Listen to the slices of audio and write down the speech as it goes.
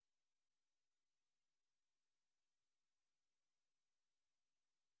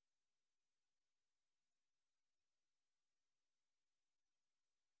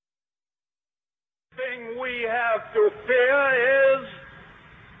thing we have to fear is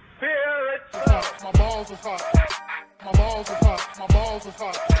fear itself. My balls was hot. My balls was hot. My balls was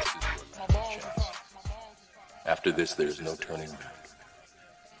hot. My balls was hot. After this, there is no turning back.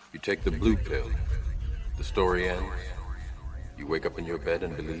 You take the blue pill, the story ends. You wake up in your bed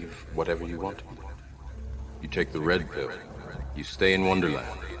and believe whatever you want to believe. You take the red pill, you stay in Wonderland,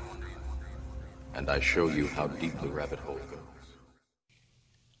 and I show you how deep the rabbit hole goes.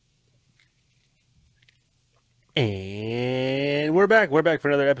 And we're back. We're back for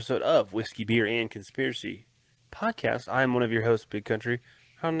another episode of Whiskey, Beer, and Conspiracy Podcast. I'm one of your hosts, Big Country.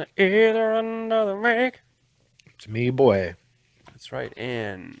 On either another make. It's me, boy. That's right.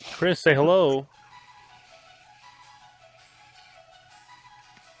 And Chris, say hello.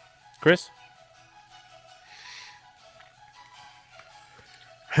 Chris?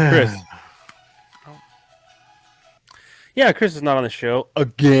 Chris. Yeah, Chris is not on the show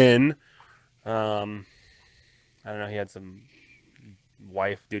again. I don't know. He had some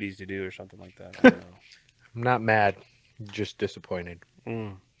wife duties to do or something like that. I don't know. I'm not mad, just disappointed.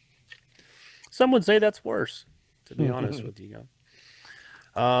 Some would say that's worse, to be honest with you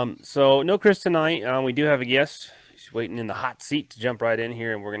guys. So no Chris tonight. We do have a guest. He's waiting in the hot seat to jump right in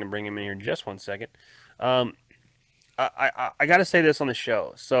here, and we're going to bring him in here in just 1 second. I got to say this on the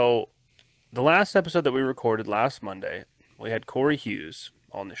show. So the last episode that we recorded last Monday, we had Corey Hughes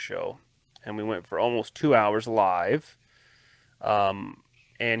on the show, and we went for almost 2 hours live. And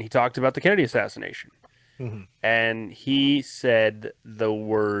he talked about the Kennedy assassination. Mm-hmm. And he said the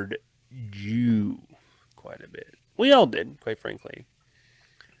word Jew quite a bit. We all did, quite frankly.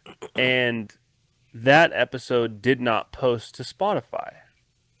 And that episode did not post to Spotify,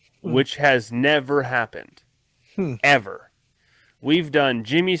 which has never happened. Ever. We've done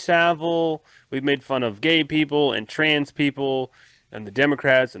Jimmy Savile. We've made fun of gay people and trans people and the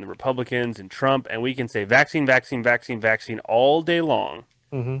Democrats and the Republicans and Trump. And we can say vaccine, vaccine, vaccine, vaccine all day long.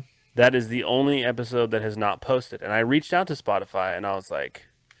 Mm-hmm. That is the only episode that has not posted. And I reached out to Spotify and I was like,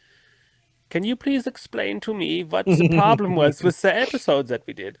 can you please explain to me what the problem was with the episodes that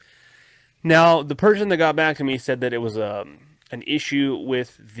we did? Now, the person that got back to me said that it was an issue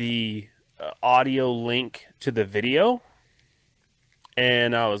with the audio link to the video.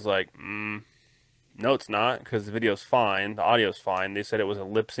 And I was like, no, it's not, because the video's fine. The audio's fine. They said it was a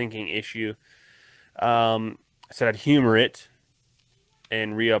lip-syncing issue. I said I'd humor it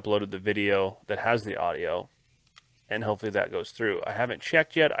and re-uploaded the video that has the audio. And hopefully that goes through. I haven't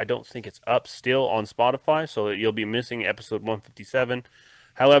checked yet. I don't think it's up still on Spotify, so that you'll be missing episode 157.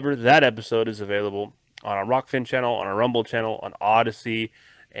 However, that episode is available on our Rockfin channel, on our Rumble channel, on Odyssey,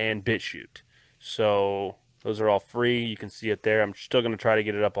 and BitChute. So those are all free. You can see it there. I'm still going to try to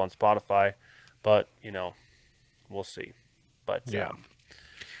get it up on Spotify, but, you know, we'll see. But, yeah.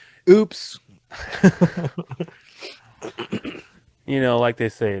 Oops. You know, like they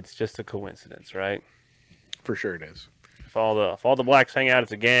say, it's just a coincidence, right? For sure it is. If all the blacks hang out,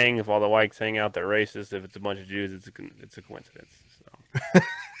 it's a gang. If all the whites hang out, they're racist. If it's a bunch of Jews, it's a coincidence. So.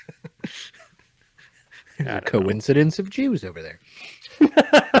 A coincidence of Jews over there.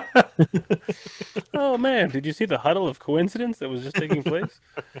 Oh man, did you see the huddle of coincidence that was just taking place?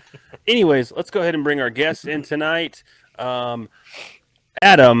 Anyways, let's go ahead and bring our guests in tonight. Adam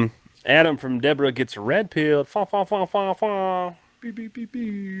from Deborah Gets Red Pilled. Fa, fa, fa, fa, fa. Beep, beep, beep,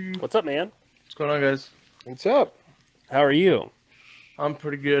 beep. What's up, man? What's going on, guys? What's up? How are you? I'm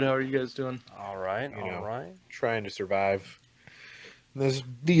pretty good. How are you guys doing? All right, all right. Trying to survive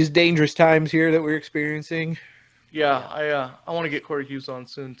these dangerous times here that we're experiencing. Yeah, I want to get Corey Hughes on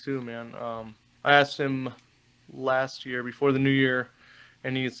soon too, man. I asked him last year before the new year,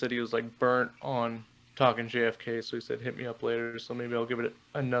 and he said he was like burnt on talking JFK, so he said hit me up later. So maybe I'll give it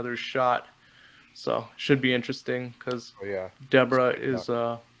another shot. So should be interesting because Deborah is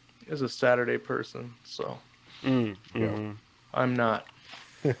a Saturday person, so I'm not.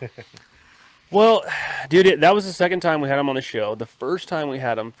 Well, dude, that was the second time we had him on the show. The first time we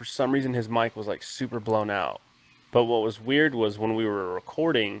had him, for some reason, his mic was like super blown out. But what was weird was when we were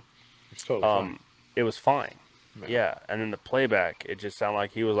recording, It's totally fine. it was fine. Yeah, and then the playback, it just sounded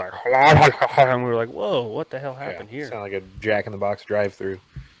like he was like, and we were like, whoa, what the hell happened here? Sound like a Jack in the Box drive-through.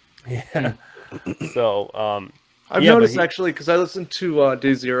 Yeah. So, I've noticed actually, because I listen to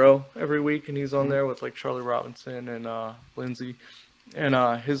Day Zero every week, and he's on there with like Charlie Robinson and Lindsay,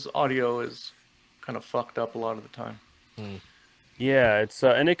 and his audio is kind of fucked up a lot of the time. yeah, it's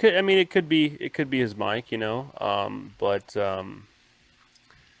and it could be his mic, you know, but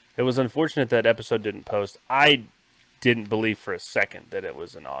it was unfortunate that episode didn't post. I didn't believe for a second that it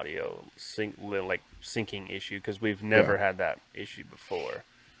was an audio syncing issue because we've never had that issue before.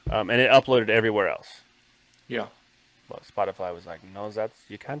 and it uploaded everywhere else. Yeah. Well, Spotify was like, no,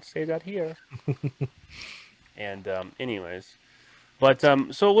 you can't say that here. And anyways, but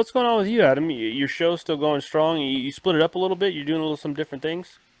so what's going on with you, Adam? Your show's still going strong. You split it up a little bit. You're doing some different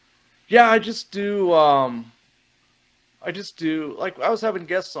things. Yeah, I just do like I was having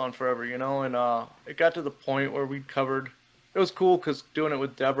guests on forever, and it got to the point where we covered. It was cool because doing it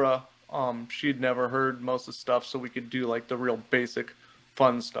with Deborah, she'd never heard most of the stuff, so we could do like the real basic,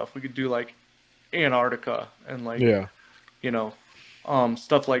 fun stuff. We could do like Antarctica and like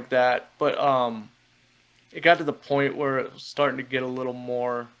stuff like that. But it got to the point where it was starting to get a little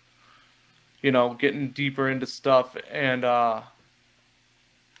more, getting deeper into stuff, and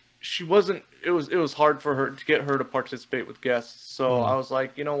she wasn't. It was hard for her to get her to participate with guests. So I was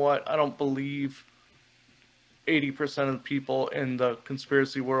like, you know what? I don't believe 80% of the people in the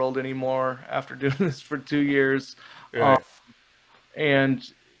conspiracy world anymore after doing this for 2 years, Right. and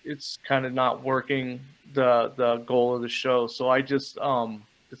it's kind of not working the goal of the show. So I just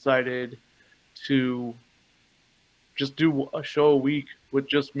decided to just do a show a week with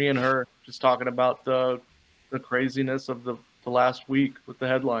just me and her, just talking about the craziness of the last week with the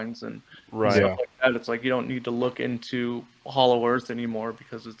headlines and Right. stuff like that. It's like you don't need to look into Hollow Earth anymore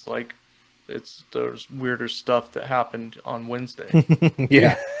because it's like there's weirder stuff that happened on Wednesday.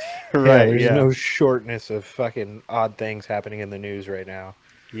 Yeah. Right. There's Yeah. no shortness of fucking odd things happening in the news right now.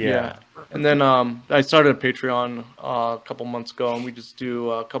 Yeah. And then I started a Patreon a couple months ago, and we just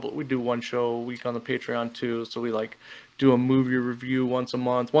do we do one show a week on the Patreon too. So we like do a movie review once a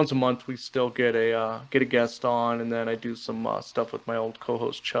month. Once a month we still get a guest on, and then I do some stuff with my old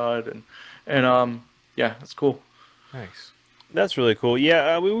co-host Chud, and yeah, it's cool. Nice. That's really cool.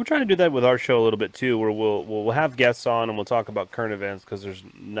 Yeah, we were trying to do that with our show a little bit too, where we'll have guests on and we'll talk about current events because there's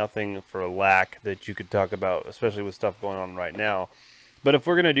nothing for lack that you could talk about, especially with stuff going on right now. But if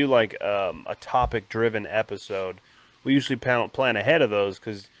we're gonna do like a topic-driven episode, we usually plan ahead of those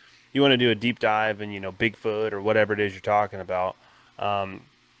because you want to do a deep dive in Bigfoot or whatever it is you're talking about.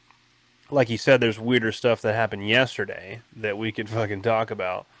 Like you said, there's weirder stuff that happened yesterday that we could fucking talk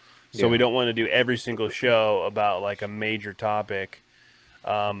about. So we don't want to do every single show about like a major topic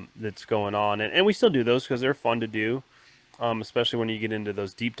that's going on. And we still do those because they're fun to do, especially when you get into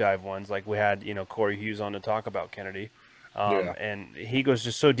those deep dive ones. Like we had, Corey Hughes on to talk about Kennedy. And he goes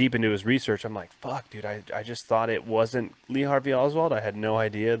just so deep into his research. I'm like, fuck, dude, I just thought it wasn't Lee Harvey Oswald. I had no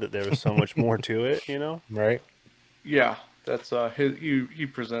idea that there was so much more to it, Right? Yeah, that's he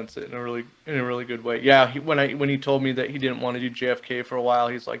presents it in a really good way. Yeah, when he told me that he didn't want to do JFK for a while,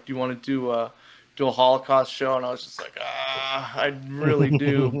 he's like, "Do you want to do a Holocaust show?" And I was just like, I really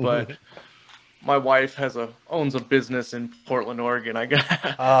do, but my wife owns a business in Portland, Oregon. I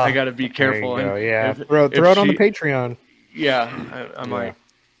got to be careful. There you go. And Yeah, if- throw if it on the she- Patreon. Yeah, I might.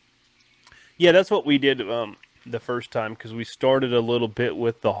 Yeah, that's what we did the first time because we started a little bit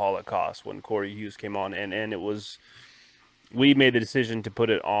with the Holocaust when Corey Hughes came on, and it was we made the decision to put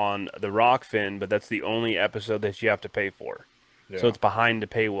it on the Rockfin, but that's the only episode that you have to pay for. So it's behind the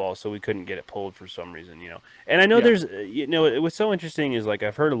paywall, so we couldn't get it pulled for some reason, And I know there's, it was so interesting is like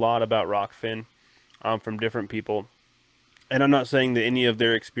I've heard a lot about Rockfin from different people, and I'm not saying that any of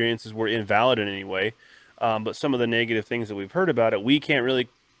their experiences were invalid in any way, but some of the negative things that we've heard about it, we can't really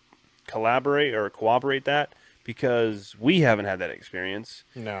collaborate or cooperate that because we haven't had that experience.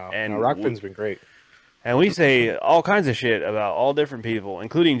 No, And Rockfin's been great. And we say all kinds of shit about all different people,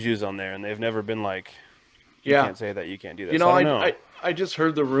 including Jews on there, and they've never been like, you can't say that, you can't do that. So I don't know. I just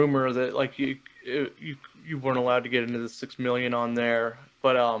heard the rumor that like you weren't allowed to get into the 6 million on there,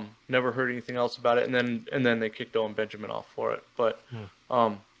 but never heard anything else about it. And then they kicked Owen Benjamin off for it. But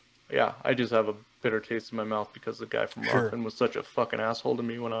yeah, I just have a bitter taste in my mouth because the guy from Rockfin was such a fucking asshole to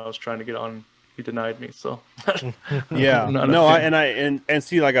me when I was trying to get on. He denied me, so yeah. I'm not a No, fan. and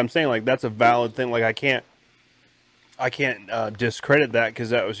see, like I'm saying, like that's a valid thing. Like I can't discredit that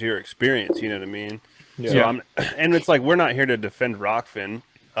because that was your experience. You know what I mean? Yeah. So and it's like we're not here to defend Rockfin.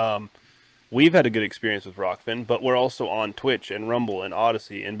 We've had a good experience with Rockfin, but we're also on Twitch and Rumble and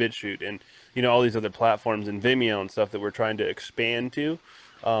Odyssey and BitChute and all these other platforms and Vimeo and stuff that we're trying to expand to,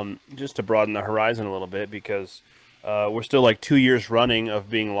 just to broaden the horizon a little bit because we're still like 2 years running of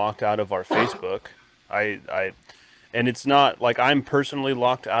being locked out of our Facebook. And it's not like I'm personally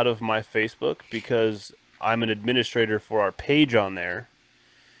locked out of my Facebook because I'm an administrator for our page on there.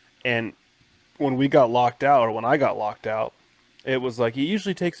 And when we got locked out, or when I got locked out, it was like, it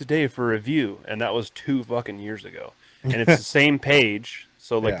usually takes a day for a review. And that was 2 fucking years ago. And it's the same page.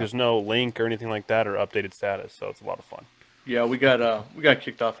 So like there's no link or anything like that or updated status. So it's a lot of fun. Yeah, we got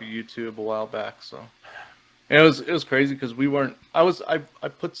kicked off of YouTube a while back. So And it was crazy because we weren't. I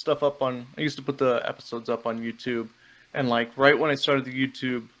put stuff up on. I used to put the episodes up on YouTube, and like right when I started the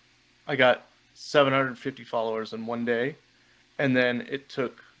YouTube, I got 750 followers in one day, and then it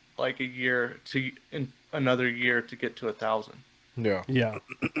took like another year to get to 1,000. Yeah. Yeah.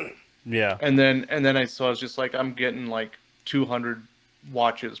 Yeah. And then I was just like, I'm getting like 200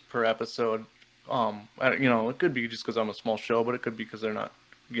 watches per episode. It could be just because I'm a small show, but it could be because they're not,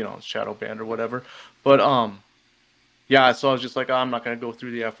 shadow banned or whatever. But yeah. So I was just like, I'm not gonna go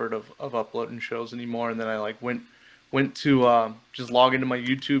through the effort of uploading shows anymore. And then I like went to just log into my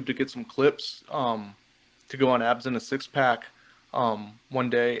YouTube to get some clips to go on Abs in a Six Pack one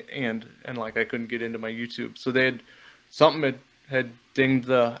day, and like I couldn't get into my YouTube. So something had dinged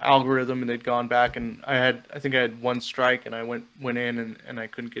the algorithm, and they'd gone back, and I think I had one strike, and I went in and I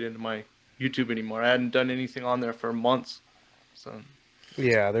couldn't get into my YouTube anymore. I hadn't done anything on there for months. So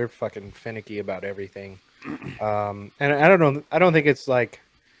Yeah, they're fucking finicky about everything. And I don't know. I don't think it's like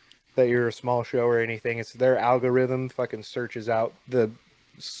that you're a small show or anything. It's their algorithm fucking searches out the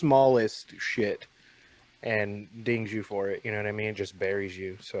smallest shit and dings you for it. You know what I mean? It just buries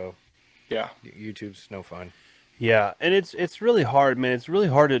you. So yeah. YouTube's no fun. Yeah, and it's really hard, man. It's really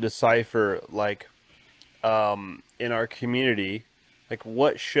hard to decipher, like, in our community, like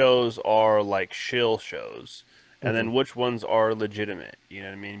what shows are like shill shows, and then which ones are legitimate. You know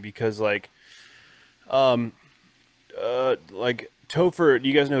what I mean? Because like Topher, do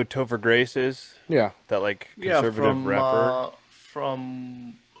you guys know who Topher Grace is? Yeah. That like conservative rapper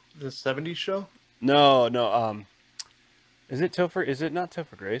from the '70s show. No. Is it Topher? Is it not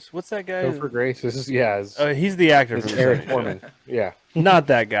Topher Grace? What's that guy? Topher Grace. This is He's the actor this from is the Eric 70s show. Foreman. Yeah. Not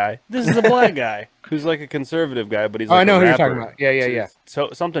that guy. This is a black guy who's like a conservative guy, but he's Oh, like I know a who you're rapper. talking about. Yeah. So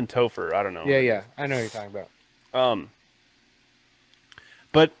something Topher. I don't know. Yeah. I know who you're talking about.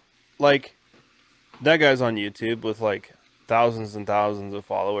 But like that guy's on YouTube with like thousands and thousands of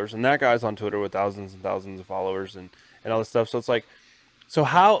followers, and that guy's on Twitter with thousands and thousands of followers and all this stuff. So it's like, so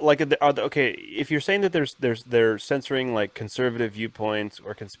how like okay, if you're saying that they're censoring like conservative viewpoints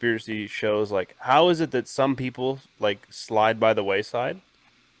or conspiracy shows, like how is it that some people like slide by the wayside,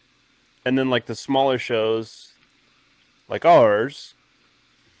 and then like the smaller shows like ours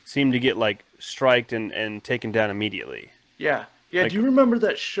seem to get like striked and taken down immediately? Yeah. Like- Do you remember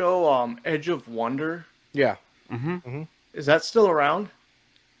that show, Edge of Wonder? Yeah. Is that still around?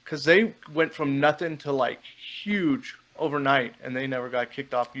 Because they went from nothing to like huge overnight, and they never got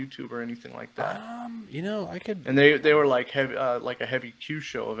kicked off YouTube or anything like that. I could. And they were like heavy, like a heavy Q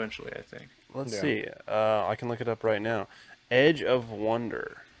show eventually, I think. Let's Yeah. see. I can look it up right now. Edge of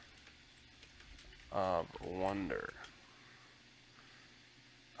Wonder.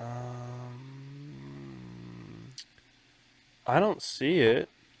 I don't see it.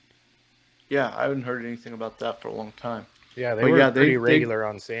 Yeah, I haven't heard anything about that for a long time. Yeah, they But were yeah, pretty they- regular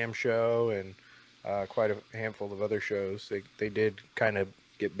on Sam's show and quite a handful of other shows. They did kind of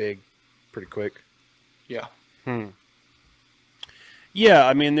get big pretty quick. Yeah. Yeah,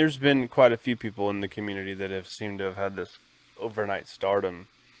 I mean, there's been quite a few people in the community that have seemed to have had this overnight stardom,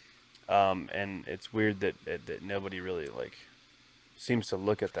 and it's weird that nobody really like seems to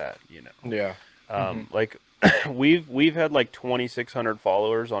look at that. Yeah. Like we've had like 2,600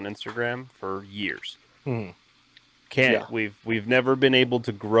 followers on Instagram for years. Yeah. We've never been able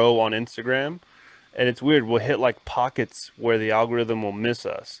to grow on Instagram, and it's weird. We'll hit like pockets where the algorithm will miss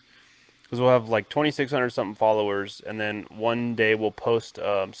us, because we'll have like 2,600 something followers, and then one day we'll post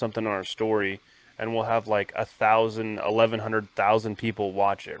something on our story, and we'll have like 1,000, 1,100,000 people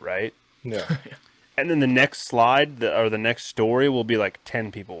watch it, right? Yeah. And then the next slide or the next story will be like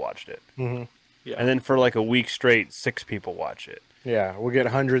 10 people watched it, Yeah. and then for like a week straight, 6 people watch it. Yeah. We'll get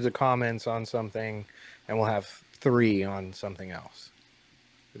hundreds of comments on something and we'll have 3 on something else.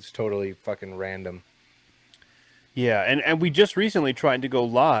 It's totally fucking random. Yeah, and we just recently tried to go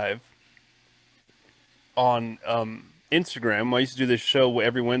live on Instagram. I used to do this show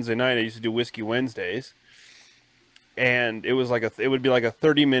every Wednesday night. I used to do Whiskey Wednesdays, and it was like it would be like a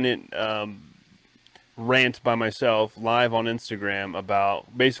 30-minute rant by myself live on Instagram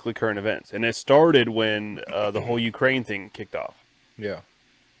about basically current events. And it started when the whole Ukraine thing kicked off. Yeah.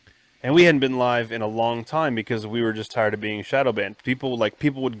 And we hadn't been live in a long time because we were just tired of being shadow banned. People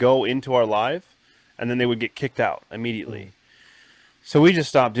would go into our live, and then they would get kicked out immediately. So we just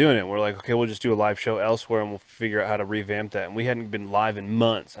stopped doing it. We're like, okay, we'll just do a live show elsewhere, and we'll figure out how to revamp that. And we hadn't been live in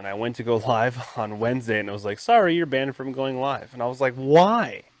months. And I went to go live on Wednesday, and it was like, sorry, you're banned from going live. And I was like,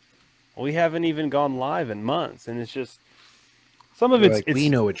 why? We haven't even gone live in months. And it's just, some of it's we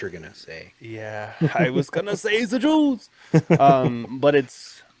know what you're going to say. yeah, I was gonna say the Jews, but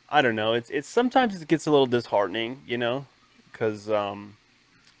it's I don't know. It's sometimes it gets a little disheartening, because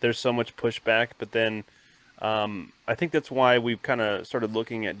there's so much pushback. But then I think that's why we've kind of started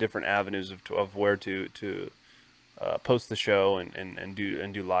looking at different avenues of where to post the show and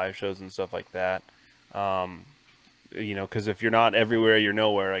do live shows and stuff like that. Because if you're not everywhere, you're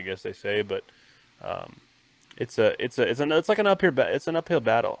nowhere, I guess they say. But it's like an uphill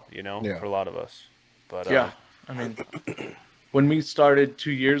battle, for a lot of us. But Yeah, I mean, when we started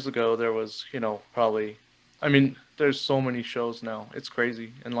 2 years ago, there was, probably, I mean, there's so many shows now. It's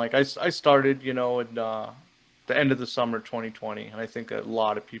crazy. And like I started, in the end of the summer 2020, and I think a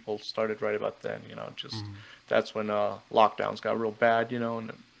lot of people started right about then. That's when lockdowns got real bad,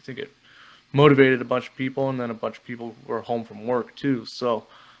 and I think it motivated a bunch of people, and then a bunch of people were home from work too. So,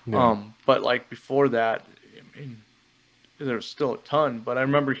 but like before that, I mean, there's still a ton, but I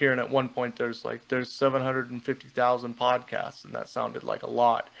remember hearing at one point there's 750,000 podcasts, and that sounded like a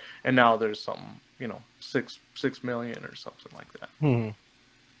lot. And now there's something, 6 million or something like that.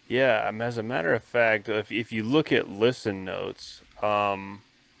 yeah, as a matter of fact, if you look at Listen Notes,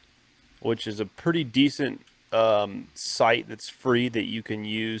 which is a pretty decent site that's free that you can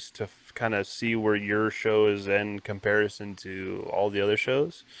use to kind of see where your show is in comparison to all the other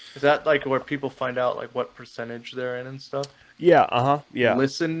shows. Is that like where people find out like what percentage they're in and stuff? Yeah, yeah.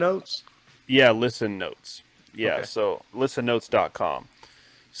 Listen Notes? Yeah, Listen Notes. Yeah, Okay. so listennotes.com.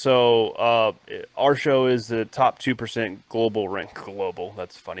 So our show is the top 2% global rank. Global,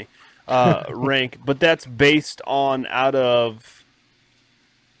 that's funny. Rank, but that's based on out of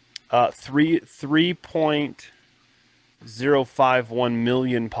 3.051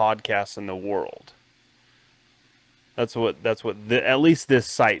 million podcasts in the world. That's what at least this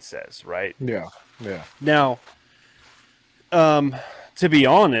site says, right? Yeah. Now, to be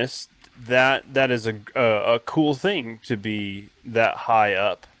honest, that is a cool thing to be that high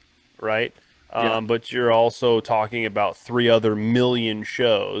up, right? Yeah. But you're also talking about 3 other million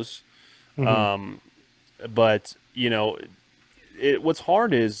shows. But what's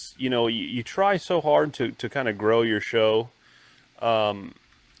hard is you try so hard to kind of grow your show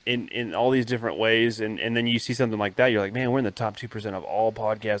in all these different ways, and then you see something like that, you're like, man, we're in the top 2% of all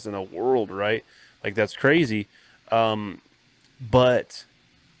podcasts in the world, right? Like, that's crazy. But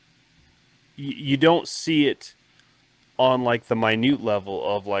you don't see it on like the minute level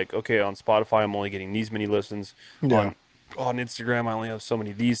of like, okay, on Spotify I'm only getting these many listens. Yeah. On Instagram I only have so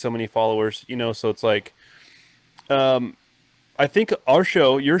many followers, so it's like I think our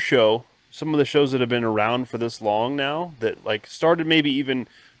show, your show, some of the shows that have been around for this long now, that like started maybe even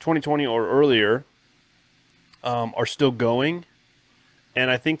 2020 or earlier, are still going. And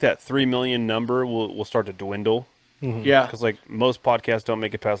I think that 3 million number will start to dwindle. Yeah. Because like most podcasts don't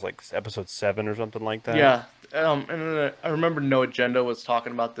make it past like episode 7 or something like that. Yeah. And then I remember No Agenda was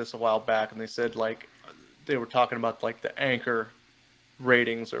talking about this a while back, and they said like they were talking about like the Anchor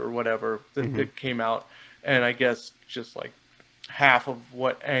ratings or whatever that came out, and I guess just like half of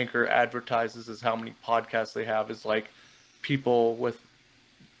what Anchor advertises is how many podcasts they have is like people with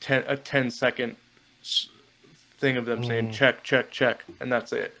a 10-second thing of them saying check, and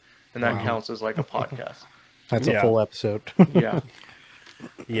that's it, and that counts as like a podcast. That's Yeah. a full episode. Yeah.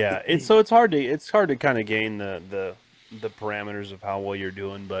 Yeah, it's hard to kind of gain the parameters of how well you're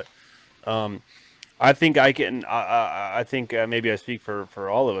doing, but I think I think maybe I speak for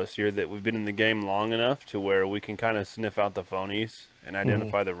all of us here that we've been in the game long enough to where we can kind of sniff out the phonies and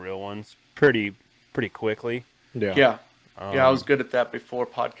identify the real ones pretty quickly. Yeah. I was good at that before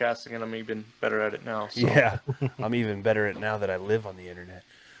podcasting, and I'm even better at it now. So. Yeah, I'm even better at it now that I live on the internet.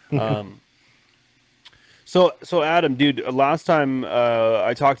 So Adam, dude, last time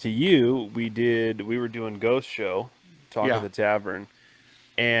I talked to you, we were doing Ghost Show, Talk at the Tavern,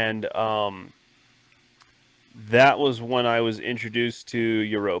 and that was when I was introduced to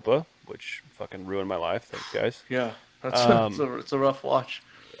Europa, which fucking ruined my life. Thanks, guys. Yeah, it's a rough watch.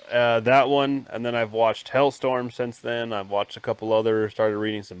 That one, and then I've watched Hellstorm since then. I've watched a couple other, started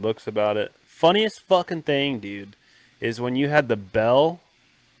reading some books about it. Funniest fucking thing, dude, is when you had the bell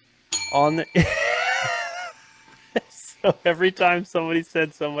on the... So every time somebody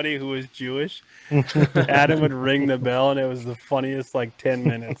said somebody who was Jewish, Adam would ring the bell, and it was the funniest 10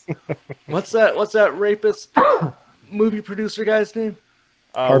 minutes. What's that rapist movie producer guy's name?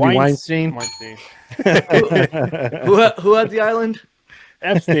 Harvey Weinstein. Who had the island?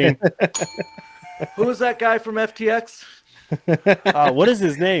 Epstein. Who was that guy from FTX? What is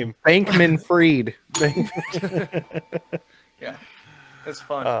his name? Bankman Fried. Yeah. It's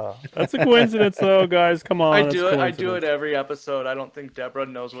fun. That's a coincidence, though, guys. Come on. I that's do it. I do coincidence. it every episode. I don't think Deborah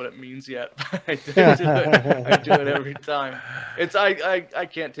knows what it means yet. But I do it. I do it every time. It's I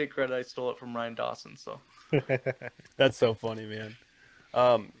can't take credit. I stole it from Ryan Dawson. So That's so funny, man.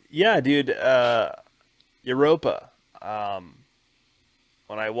 Yeah, dude. Europa.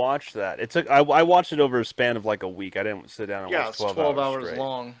 When I watched that, I watched it over a span of like a week. I didn't sit down and yeah, watch it's 12 hours straight.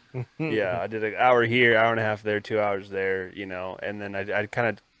 long. Yeah, I did an hour here, hour and a half there, 2 hours there, and then I kind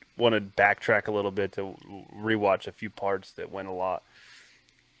of wanted to backtrack a little bit to rewatch a few parts that went a lot.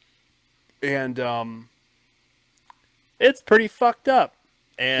 And it's pretty fucked up.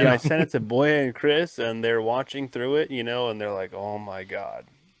 And I sent it to Boya and Chris, and they're watching through it, and they're like, "Oh my god."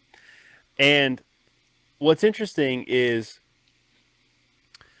 And what's interesting is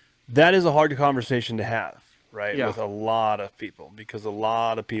that is a hard conversation to have, right? Yeah. With a lot of people, because a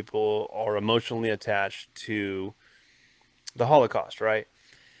lot of people are emotionally attached to the Holocaust, right?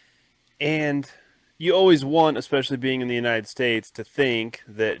 And you always want, especially being in the United States, to think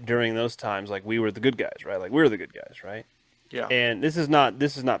that during those times, like, we were the good guys, right? Like, we were the good guys, right? Yeah. And this is not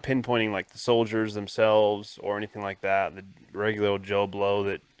pinpointing like the soldiers themselves or anything like that. The regular old Joe Blow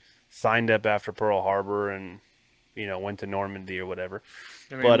that signed up after Pearl Harbor and went to Normandy or whatever.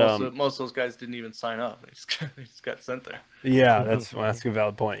 I mean, But most of those guys didn't even sign up. They just got sent there. yeah, that's a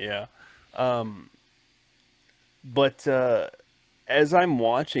valid point. Yeah, but as I'm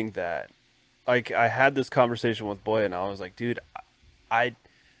watching that, like, I had this conversation with Boy, and I was like, dude, I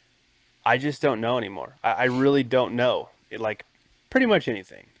just don't know anymore. I really don't know. Like, pretty much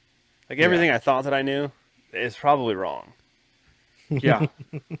anything. Like, everything I thought that I knew is probably wrong. Yeah.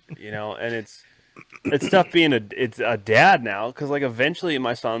 And it's tough being a dad now, because, like, eventually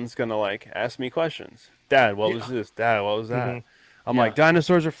my son's gonna, like, ask me questions. Dad, what was this? Dad, what was that? I'm like,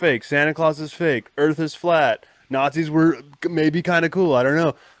 dinosaurs are fake. Santa Claus is fake. Earth is flat. Nazis were maybe kind of cool. I don't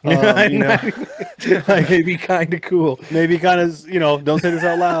know. Like, maybe kind of cool. Maybe kind of, don't say this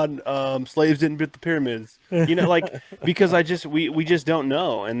out loud. Slaves didn't build the pyramids. Like, because we just don't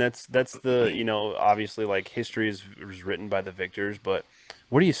know. And that's the, obviously, like, history is written by the victors, but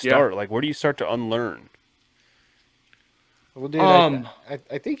where do you start? Like, where do you start to unlearn? Well, dude,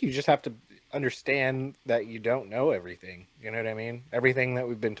 I think you just have to understand that you don't know everything. You know what I mean? Everything that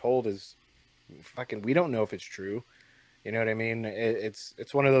we've been told is fucking, we don't know if it's true. You know what I mean? It's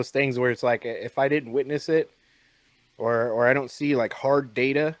one of those things where it's like, if I didn't witness it, or I don't see like hard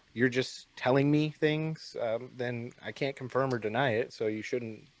data, you're just telling me things, then I can't confirm or deny it. So you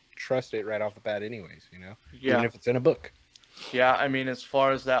shouldn't trust it right off the bat anyways, Yeah. even if it's in a book. Yeah, I mean, as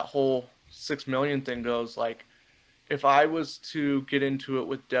far as that whole 6 million thing goes, like, if I was to get into it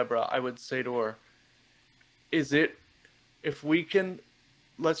with Deborah, I would say to her,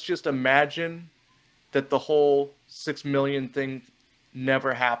 let's just imagine that the whole 6 million thing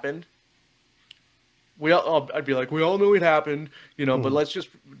never happened. I'd be like, we all knew it happened, but let's just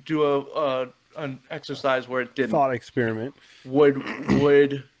do an exercise where it didn't. Thought experiment. What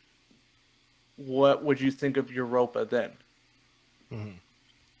would you think of Europa then?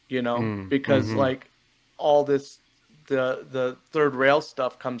 Because like all this, the third rail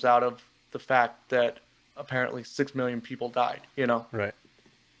stuff comes out of the fact that apparently 6 million people died, Right.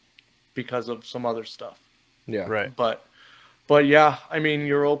 because of some other stuff. Yeah. Right. But yeah, I mean,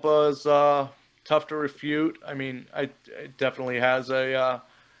 Europa is tough to refute. I mean, it definitely has a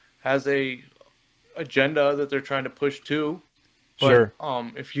agenda that they're trying to push too. But, Sure.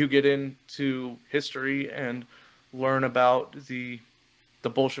 If you get into history and learn about the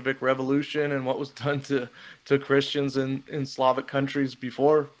Bolshevik Revolution and what was done to Christians in Slavic countries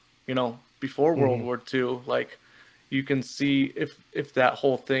before World War II, like, you can see if that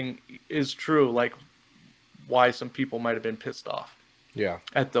whole thing is true, like, why some people might have been pissed off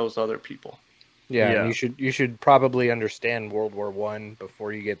at those other people. Yeah. And you should probably understand World War I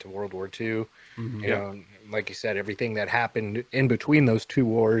before you get to World War II. You know, like you said, everything that happened in between those two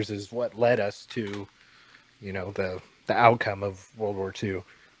wars is what led us to, the outcome of World War II.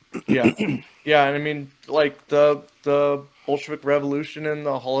 Yeah. Yeah, and I mean, like, the Bolshevik Revolution and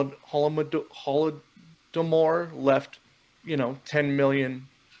the Holodomor left, 10 million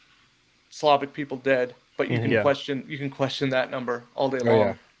Slavic people dead, but you can question that number all day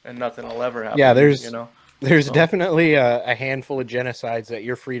long, and nothing will ever happen. Yeah, there's definitely a handful of genocides that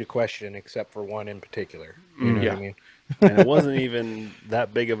you're free to question, except for one in particular. You know what I mean? And it wasn't even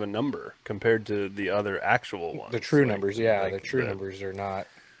that big of a number compared to the other actual ones. The true Like- numbers, like the true numbers are not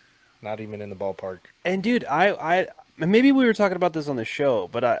even in the ballpark. And dude, I maybe we were talking about this on the show,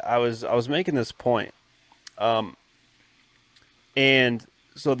 but I was making this point. And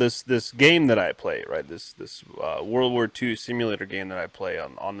so this game that I play, right? This World War II simulator game that I play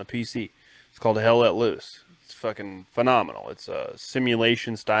on the PC. It's called Hell Let Loose. It's fucking phenomenal. It's a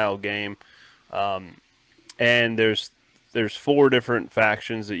simulation style game, and there's four different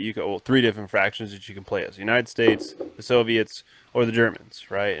factions that you can, well, three different factions that you can play as: the United States, the Soviets, or the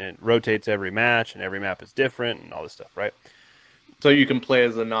Germans, right? And it rotates every match, and every map is different, and all this stuff, right? So you can play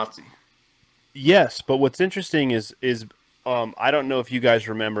as a Nazi. Yes, but what's interesting is I don't know if you guys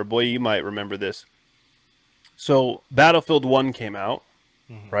remember. Boy, you might remember this. So Battlefield 1 came out,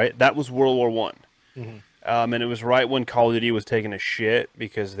 right? That was World War One, and it was right when Call of Duty was taking a shit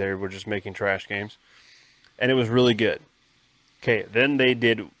because they were just making trash games, and it was really good. Okay, then they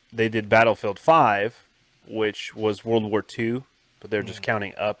did Battlefield 5, which was World War II, but they're just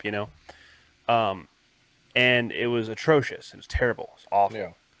counting up, you know. And it was atrocious. It was terrible. It was awful.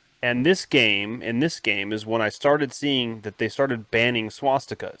 Yeah. And in this game is when I started seeing that they started banning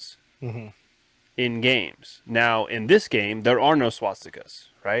swastikas in games. Now, in this game, there are no swastikas,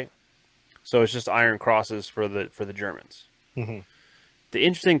 right? So it's just iron crosses for the Germans. The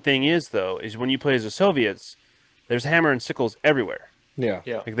interesting thing is, though, is when you play as the Soviets, there's hammer and sickles everywhere. Yeah.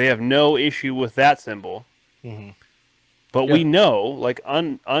 Yeah. Like, they have no issue with that symbol. But we know, like,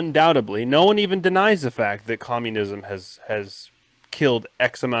 undoubtedly, no one even denies the fact that communism has killed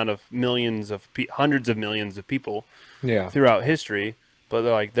X amount of millions of hundreds of millions of people Yeah. throughout history. But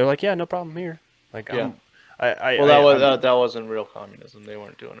they're like, yeah, no problem here. Like, Yeah. I'm- That wasn't real communism. They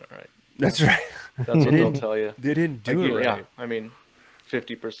weren't doing it right. that's right. That's what they'll tell you. They didn't do Like, it right. Yeah, I mean,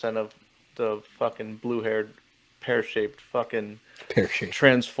 50% of the fucking blue-haired, pear-shaped fucking Pear-shaped.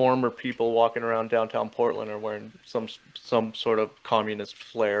 transformer people walking around downtown Portland are wearing some sort of communist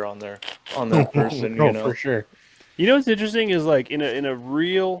flair on their person. Oh, You know, for sure. You know what's interesting is, like, in a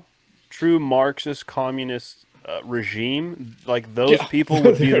real, true Marxist communist regime, like, those Yeah. people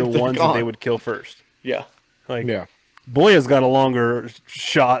would be the They're ones that they gone. would kill first. Yeah, Like, Yeah. Boya's got a longer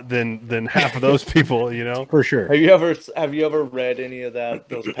shot than half of those people, you know? For sure. Have you ever read any of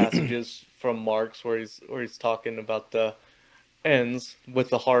those passages from Marx where he's talking about the N's with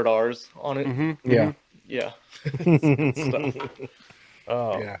the hard R's on it? Yeah. Yeah. Stuff.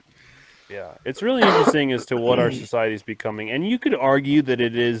 Oh, Yeah. yeah. It's really interesting as to what our society is becoming. And you could argue that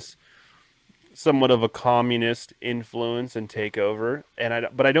it is somewhat of a communist influence and takeover.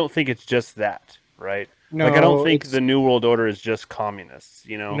 But I don't think it's just that, right? Like, I don't No, think it's- the New World Order is just communists,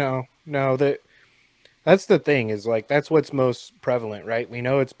 you know? No, that's the thing is, like, that's what's most prevalent, right? We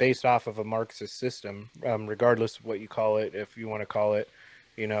know it's based off of a Marxist system, regardless of what you call it. If you want to call it,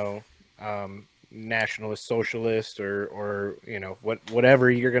 you know, nationalist, socialist, or you know, whatever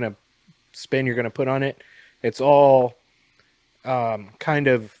you're gonna spin, you're gonna put on it. It's all kind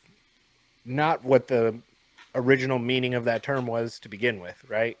of not what the original meaning of that term was to begin with,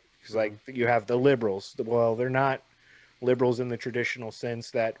 right? Because, like, you have the liberals. Well, they're not liberals in the traditional sense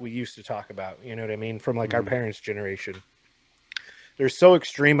that we used to talk about. You know what I mean? From, like, our parents' generation. They're so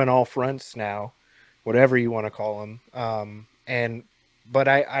extreme on all fronts now, whatever you want to call them. But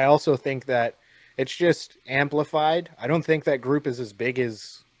I also think that it's just amplified. I don't think that group is as big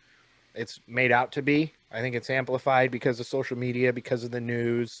as it's made out to be. I think it's amplified because of social media, because of the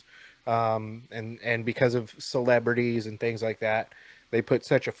news, and because of celebrities and things like that. They put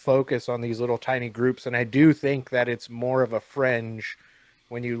such a focus on these little tiny groups, and I do think that it's more of a fringe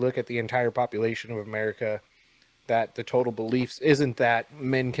when you look at the entire population of America, that the total beliefs isn't that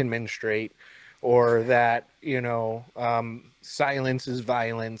men can menstruate, or that, you know, silence is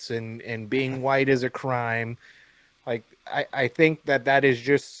violence, and being white is a crime. Like, I think that is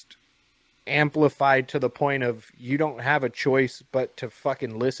just amplified to the point of you don't have a choice but to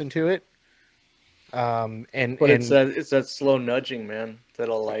fucking listen to it. But And it's that slow nudging, man.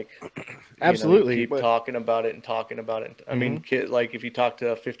 That'll, like, Absolutely, keep but- talking about it and talking about it. I mean, kid, like, if you talk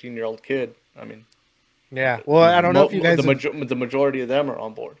to a 15-year-old kid, I mean, yeah, well, I don't know if you guys the majority of them are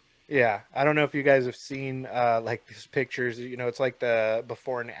on board. yeah, I don't know if you guys have seen like these pictures. You know, it's like the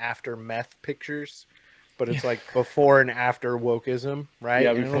before and after meth pictures, but it's like before and after wokeism, right?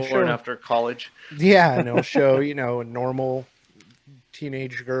 Yeah, And it'll before and show- after college. Yeah, and it'll show, you know, a normal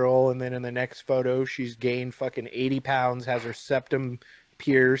teenage girl, and then in the next photo, she's gained fucking 80 pounds, has her septum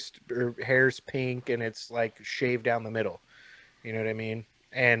pierced, her hair's pink, and it's like shaved down the middle. You know what I mean?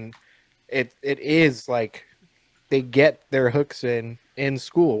 And it is like they get their hooks in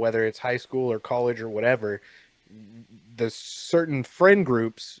school, whether it's high school or college or whatever. The certain friend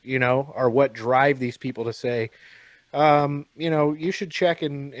groups, you know, are what drive these people to say, you know, you should check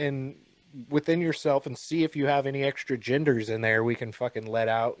in within yourself and see if you have any extra genders in there we can fucking let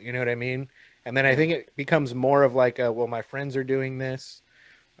out. You know what I mean? And then I think it becomes more of like a, well, my friends are doing this,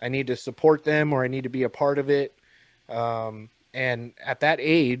 I need to support them, or I need to be a part of it. And at that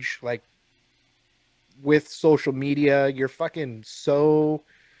age, like with social media, you're fucking so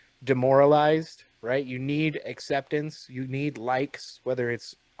demoralized, right? You need acceptance, you need likes, whether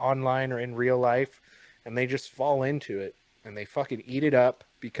it's online or in real life, and they just fall into it and they fucking eat it up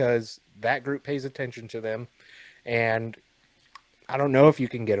because that group pays attention to them. And I don't know if you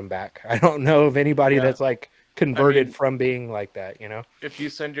can get them back. I don't know of anybody Yeah. that's like converted mean- from being like that, you know? If you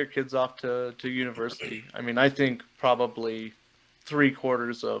send your kids off to university, I mean, I think probably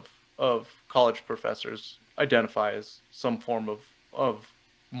 3/4 of college professors identify as some form of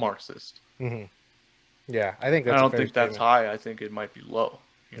Marxist. Yeah, I think I that's a don't fair think that's statement. high. I think it might be low.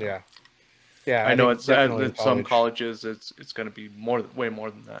 you know? Yeah. Yeah, I know think it's definitely at some colleges it's going to be way more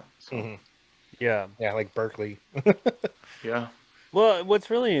than that. So, Yeah. Yeah, like Berkeley. yeah. Well, what's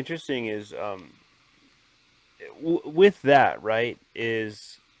really interesting is with that, right,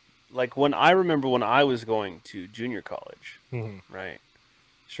 is like when I remember when I was going to junior college, right,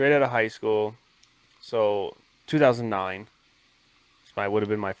 straight out of high school, so 2009, would have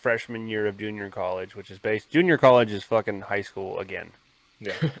been my freshman year of junior college, which is junior college is fucking high school again,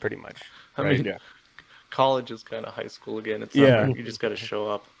 Yeah. pretty much. I right? mean, Yeah. college is kind of high school again. It's Yeah. summer. You just got to show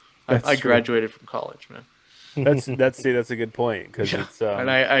up. That's I true. graduated from college, man. That's a good point because it's And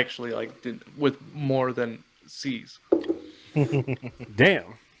I actually like did with more than C's. damn.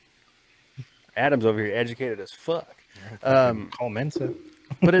 Adam's over here educated as fuck. Call Mensa.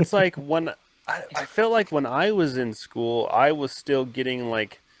 But it's like when I felt like when I was in school, I was still getting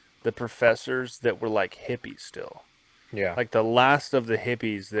like the professors that were like hippies still. Yeah. Like the last of the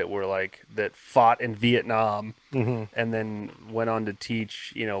hippies that were like that fought in Vietnam and then went on to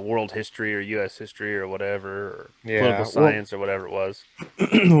teach, world history or US history or whatever, or Yeah, political well- science or whatever it was.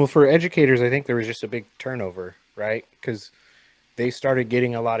 Well, for educators, I think there was just a big turnover, right? Because they started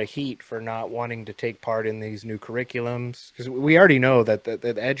getting a lot of heat for not wanting to take part in these new curriculums. Because we already know that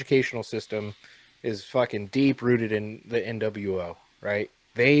the educational system is fucking deep rooted in the NWO, right?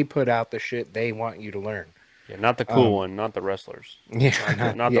 They put out the shit they want you to learn. Yeah, not the cool one, not the wrestlers.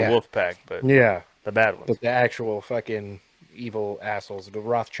 Yeah, Not yeah. the wolf pack, but Yeah, the bad ones. but the actual fucking evil assholes, the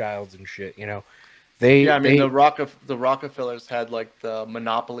Rothschilds and shit, They, Yeah, I mean they, the Rockefellers had like the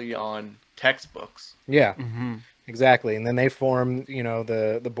monopoly on textbooks. Yeah, exactly. And then they form,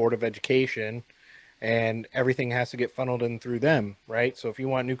 the Board of Education, and everything has to get funneled in through them, right? So if you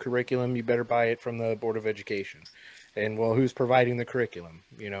want new curriculum, you better buy it from the Board of Education. And well, who's providing the curriculum?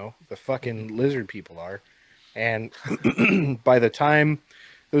 The fucking lizard people are. And by the time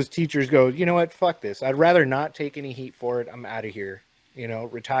those teachers go, you know what, fuck this. I'd rather not take any heat for it. I'm out of here.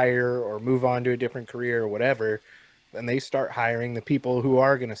 Retire or move on to a different career or whatever. Then they start hiring the people who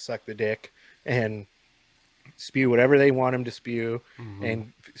are going to suck the dick and spew whatever they want them to spew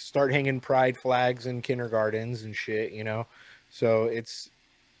and start hanging pride flags in kindergartens and shit, So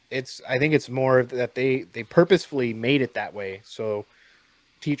I think it's more of that they purposefully made it that way. So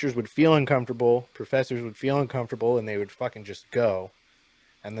teachers would feel uncomfortable, professors would feel uncomfortable, and they would fucking just go.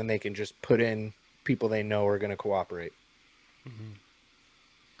 And then they can just put in people they know are going to cooperate.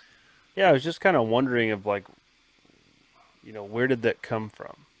 Yeah, I was just kind of wondering of like, where did that come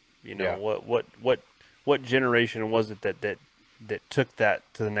from? Yeah. What generation was it that took that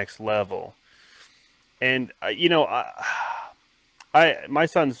to the next level? And my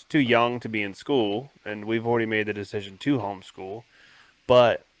son's too young to be in school, and we've already made the decision to homeschool.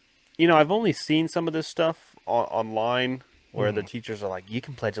 But I've only seen some of this stuff online where the teachers are like, "You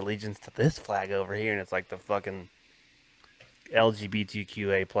can pledge allegiance to this flag over here," and it's like the fucking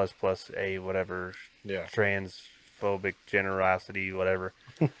LGBTQA plus a whatever, Yeah. transphobic generosity whatever.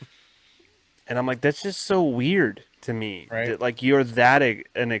 And I'm like, that's just so weird to me, Right. that like you're that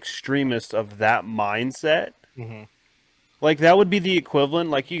an extremist of that mindset. Like that would be the equivalent,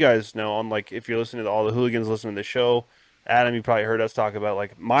 like you guys know, on like if you're listening to all the hooligans listening to the show, Adam, you probably heard us talk about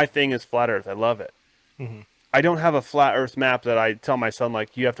like my thing is flat Earth. I love it. I don't have a flat Earth map that I tell my son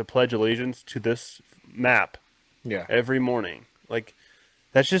like you have to pledge allegiance to this map Yeah. every morning. Like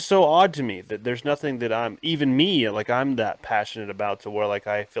that's just so odd to me that there's nothing that I'm that passionate about to where like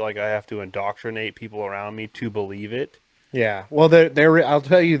I feel like I have to indoctrinate people around me to believe it. Yeah. Well, I'll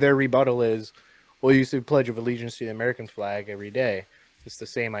tell you their rebuttal is, well, you used to pledge of allegiance to the American flag every day. It's the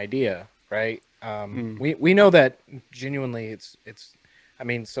same idea, right? We know that genuinely it's I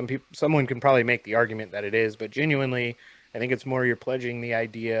mean, someone can probably make the argument that it is, but genuinely, I think it's more you're pledging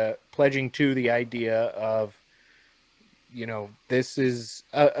to the idea of, this is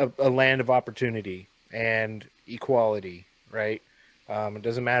a land of opportunity and equality, right? It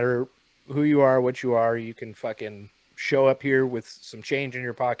doesn't matter who you are, what you are, you can fucking show up here with some change in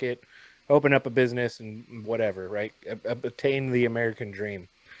your pocket, open up a business and whatever, right? Attain the American dream.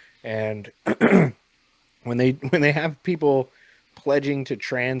 And when they have people pledging to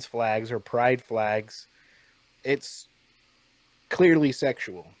trans flags or pride flags, it's clearly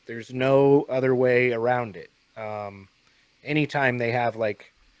sexual. There's no other way around it. Anytime they have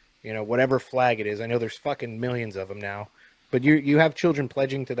like, you know, whatever flag it is, I know there's fucking millions of them now, but you have children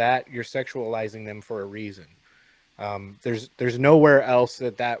pledging to that, you're sexualizing them for a reason. There's nowhere else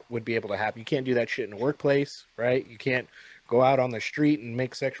that would be able to happen. You can't do that shit in a workplace, right? You can't go out on the street and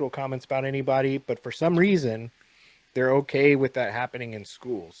make sexual comments about anybody, but for some reason they're okay with that happening in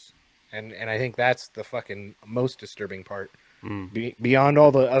schools. And I think that's the fucking most disturbing part. Beyond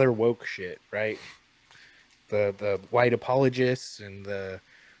all the other woke shit, right? The white apologists and the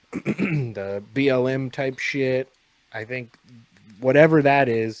the BLM type shit. I think whatever that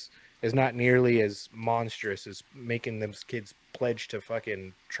is not nearly as monstrous as making them kids pledge to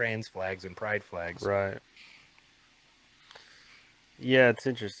fucking trans flags and pride flags. Right. Yeah, it's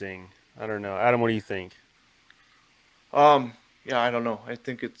interesting. I don't know. Adam, what do you think? Yeah, I don't know. I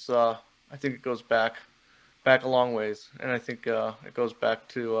think it goes back a long ways, and I think it goes back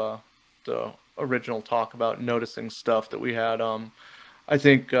to the original talk about noticing stuff that we had. I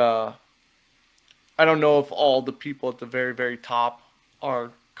think I don't know if all the people at the very, very top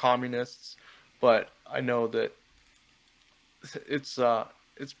are communists, but I know that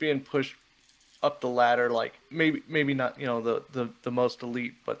it's being pushed up the ladder, like maybe not, you know, the most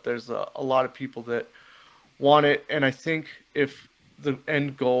elite, but there's a lot of people that want it. And I think if the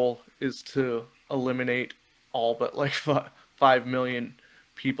end goal is to eliminate all but like 5 million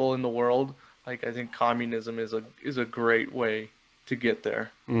people in the world, like I think communism is a great way to get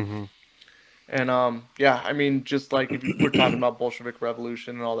there. Mm-hmm. And yeah, I mean, just like if we're talking about Bolshevik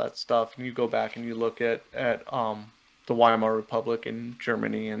Revolution and all that stuff, and you go back and you look at the Weimar Republic in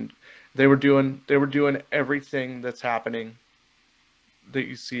Germany, and they were doing everything that's happening that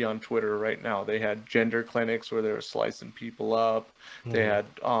you see on Twitter right now. They had gender clinics where they were slicing people up. They had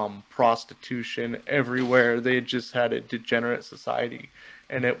prostitution everywhere. They just had a degenerate society,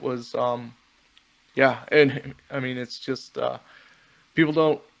 and it was yeah. And I mean, it's just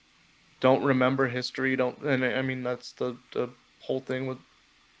people don't remember history. And I mean, that's the whole thing with,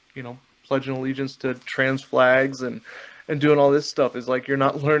 you know, pledging allegiance to trans flags and doing all this stuff is like you're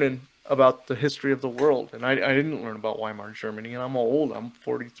not learning about the history of the world. And I didn't learn about Weimar Germany, and I'm old. I'm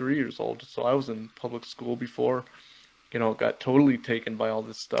 43 years old, so I was in public school before, you know, it got totally taken by all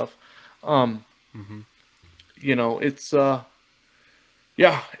this stuff. You know, it's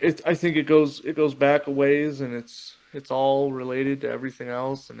yeah, I think it goes back a ways, and it's all related to everything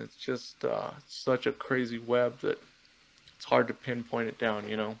else, and it's just such a crazy web that it's hard to pinpoint it down,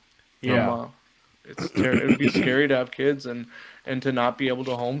 you know. Yeah. It would be scary to have kids and to not be able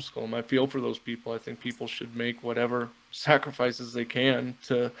to homeschool them. I feel for those people. I think people should make whatever sacrifices they can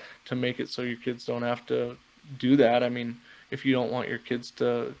to make it so your kids don't have to do that. I mean, if you don't want your kids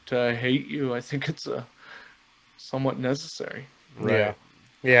to hate you, I think it's somewhat necessary. Right.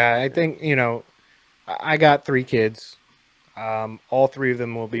 Yeah, I think, you know, I got 3 kids. All 3 of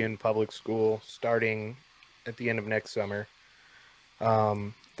them will be in public school starting at the end of next summer.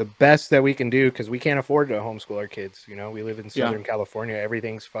 The best that we can do, because we can't afford to homeschool our kids. You know, we live in Southern California.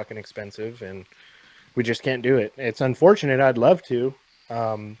 Everything's fucking expensive, and we just can't do it. It's unfortunate. I'd love to.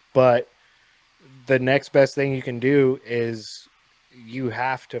 But the next best thing you can do is you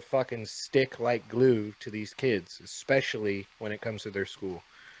have to fucking stick like glue to these kids, especially when it comes to their school.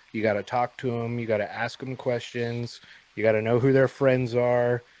 You got to talk to them. You got to ask them questions. You got to know who their friends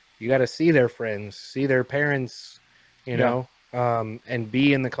are. You got to see their friends, see their parents, you know, and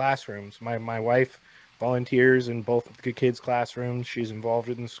be in the classrooms. My wife volunteers in both the kids' classrooms. She's involved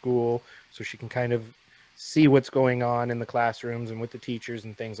in the school, so she can kind of see what's going on in the classrooms and with the teachers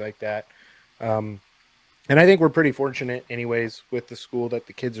and things like that. And I think we're pretty fortunate anyways with the school that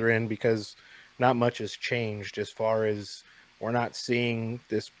the kids are in, because not much has changed as far as we're not seeing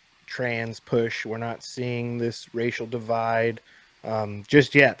this trans push. We're not seeing this racial divide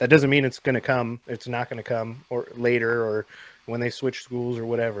just yet. That doesn't mean it's going to come. It's not going to come or later or when they switch schools or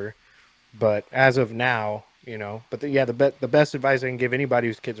whatever. But as of now, you know, but the best advice I can give anybody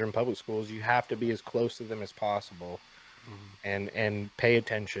whose kids are in public schools, you have to be as close to them as possible and pay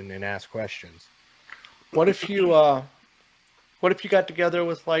attention and ask questions. What if you got together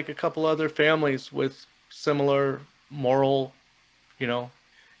with like a couple other families with similar moral, you know,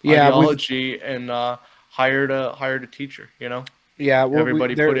 ideology and hired a teacher, you know? Yeah, well,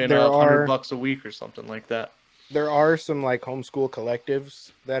 everybody put in $100 a week or something like that. There are some like homeschool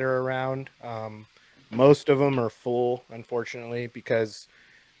collectives that are around. Most of them are full, unfortunately, because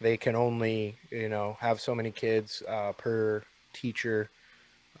they can only, have so many kids per teacher.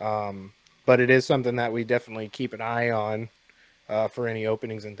 But it is something that we definitely keep an eye on for any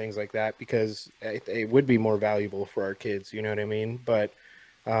openings and things like that, because it would be more valuable for our kids. You know what I mean? But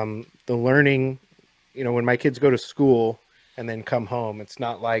the learning, when my kids go to school and then come home, it's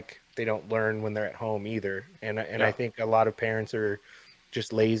not like they don't learn when they're at home either. And I think a lot of parents are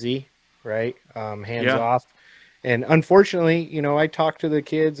just lazy, right? Hands off. And unfortunately, I talk to the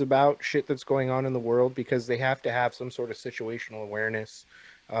kids about shit that's going on in the world, because they have to have some sort of situational awareness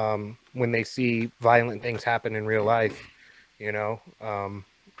when they see violent things happen in real life,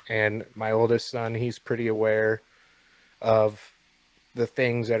 and my oldest son, he's pretty aware of the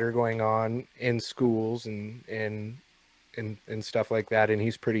things that are going on in schools and stuff like that, and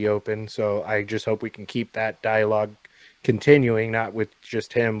he's pretty open. So I just hope we can keep that dialogue continuing, not with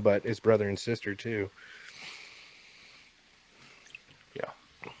just him, but his brother and sister too.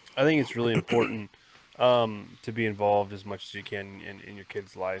 I think it's really important to be involved as much as you can in your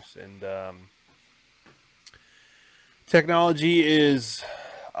kids' lives. And technology is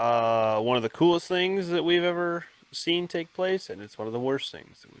one of the coolest things that we've ever seen take place, and it's one of the worst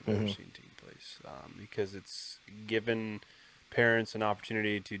things that we've ever seen take place, because it's given parents an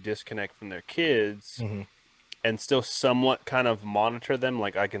opportunity to disconnect from their kids and still somewhat kind of monitor them.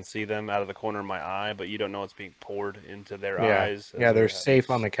 Like, I can see them out of the corner of my eye, but you don't know what's being poured into their eyes. Yeah, they're safe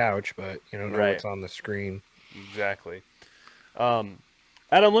on the couch, but you don't know what's on the screen. Exactly. Adam,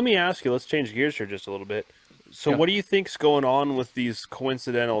 let me ask you, let's change gears here just a little bit. So what do you think's going on with these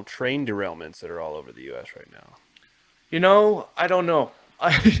coincidental train derailments that are all over the U.S. right now? I don't know.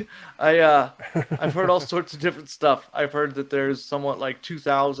 I've heard all sorts of different stuff. I've heard that there's somewhat like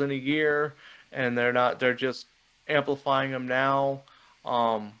 2,000 a year, and they're just amplifying them now.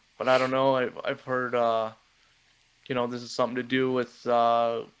 But I don't know. I've heard, this is something to do with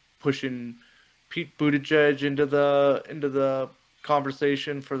pushing Pete Buttigieg into the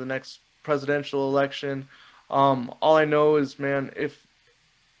conversation for the next presidential election. All I know is, man, if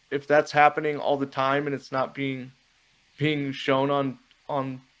that's happening all the time and it's not being shown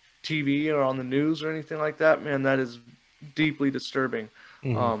on TV or on the news or anything like that, man, that is deeply disturbing.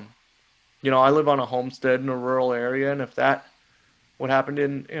 I live on a homestead in a rural area, and if what happened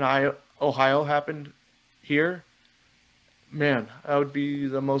in Ohio happened here, man, that would be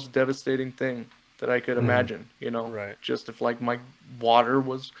the most devastating thing that I could imagine. Right. Just if like my water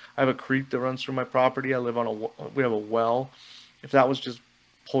was, I have a creek that runs through my property. We have a well. If that was just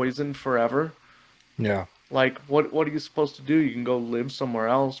poisoned forever, like what are you supposed to do? You can go live somewhere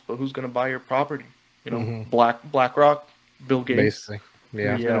else, but who's going to buy your property? BlackRock, Bill Gates. Basically.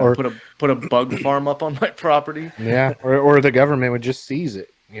 Yeah. Or put a bug farm up on my property. Yeah. Or the government would just seize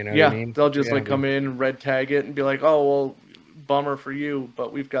it. You know what I mean? They'll just come in and red tag it and be like, oh, well, bummer for you,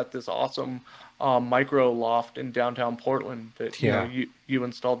 but we've got this awesome micro loft in downtown Portland that you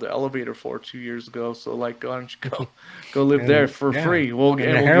installed the elevator for 2 years ago. So like, why don't you go live there for free? We'll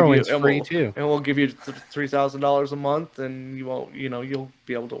heroin's free too, and we'll give you $3,000 a month, and you won't, you'll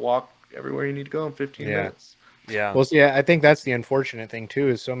be able to walk everywhere you need to go in 15 minutes. Yeah. Well, yeah, I think that's the unfortunate thing too,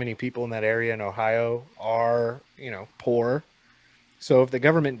 is so many people in that area in Ohio are, poor. So if the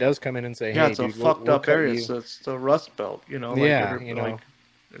government does come in and say, "Hey, it's a fucked up area," so it's the Rust Belt, like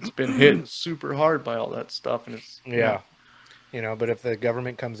it's been hit super hard by all that stuff, and it's but if the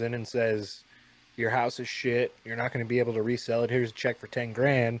government comes in and says, "Your house is shit, you're not going to be able to resell it. Here's a check for 10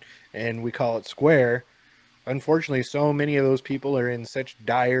 grand," and we call it square. Unfortunately, so many of those people are in such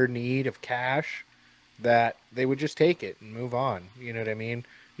dire need of cash that they would just take it and move on. You know what I mean?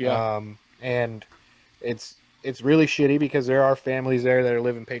 Yeah. And it's really shitty, because there are families there that are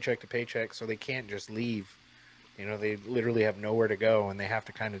living paycheck to paycheck, so they can't just leave. They literally have nowhere to go, and they have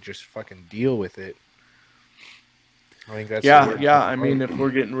to kind of just fucking deal with it. I think that's I mean, if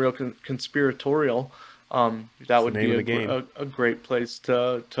we're getting real conspiratorial, that would be a great place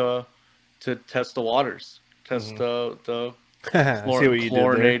to test the waters, test the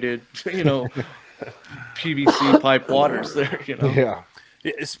chlorinated, PVC pipe waters there. Yeah.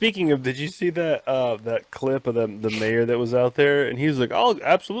 Speaking of, did you see that clip of the mayor that was out there, and he was like, "I'll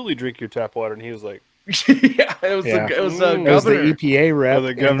absolutely drink your tap water," and he was like, it was the governor. It was the EPA rep,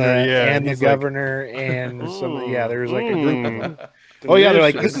 the governor, and the governor, and some. Yeah, there was like a group of them. They're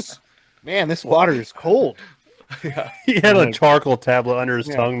like, this water is cold. Yeah, he had a charcoal tablet under his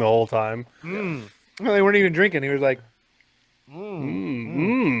tongue the whole time. Well, they weren't even drinking. He was like,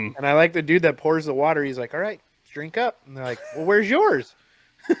 And I like the dude that pours the water. He's like, "All right, drink up." And they're like, "Well, where's yours?"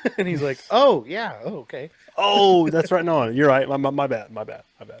 And he's like, "Oh yeah, oh okay." Oh, that's right. No, you're right. My bad. My bad.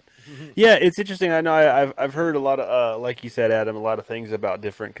 My bad. Yeah, it's interesting. I know I've heard a lot of like you said, Adam, a lot of things about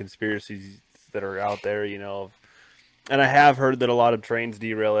different conspiracies that are out there. And I have heard that a lot of trains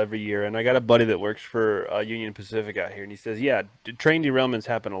derail every year. And I got a buddy that works for Union Pacific out here, and he says, yeah, train derailments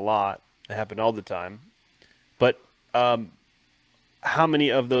happen a lot. They happen all the time. But how many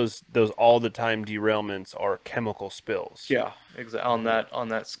of those all the time derailments are chemical spills? Yeah, exactly. On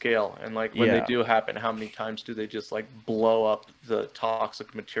that scale, and like when Yeah. they do happen, how many times do they just like blow up the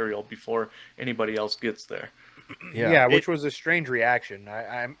toxic material before anybody else gets there? Yeah, which was a strange reaction.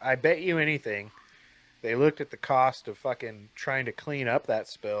 I bet you anything, they looked at the cost of fucking trying to clean up that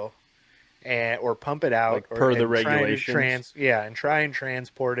spill, or pump it out, Like, per the and try to regulations. and try and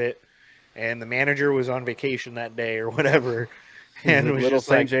transport it. And the manager was on vacation that day or whatever, and it was Little just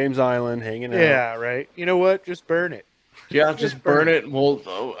St. like, James Island hanging out. yeah, right. You know what? Just burn it. Yeah, just burn it.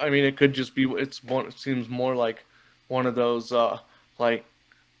 Well, I mean, it could just be. It seems more like one of those like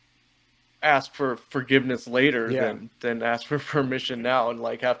ask for forgiveness later Yeah. than ask for permission now, and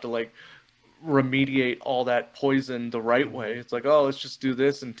like have to like remediate all that poison the right way. It's like, oh, let's just do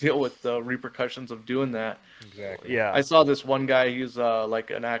this and deal with the repercussions of doing that. Exactly. Yeah. I saw this one guy. He's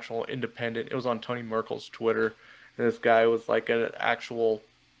like an actual independent. It was on Tony Merkel's Twitter. And this guy was like an actual,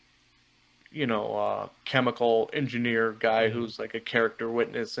 chemical engineer guy who's like a character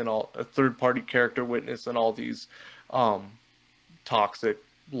witness and a third party character witness in all these toxic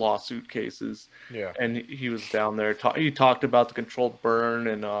lawsuit cases. Yeah. And he was down there. He talked about the controlled burn,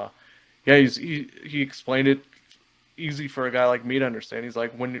 and yeah, he explained it easy for a guy like me to understand. He's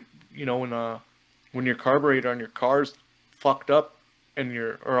like, when your carburetor on your car's fucked up, and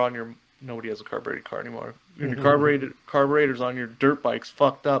nobody has a carbureted car anymore. When your carburetor's on your dirt bike's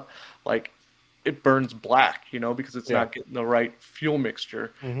fucked up, like it burns black, because it's not getting the right fuel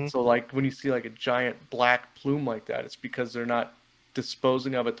mixture. So like when you see like a giant black plume like that, it's because they're not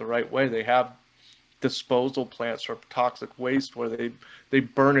disposing of it the right way. They have disposal plants for toxic waste where they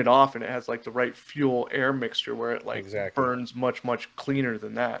burn it off, and it has like the right fuel air mixture where it like Exactly. burns much cleaner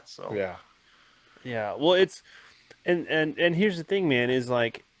than that. So Yeah. Yeah, well, it's and here's the thing, man, is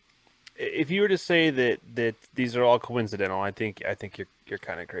like if you were to say that these are all coincidental, I think you're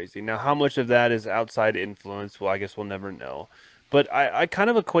kind of crazy. Now, how much of that is outside influence? Well, I guess we'll never know. But I kind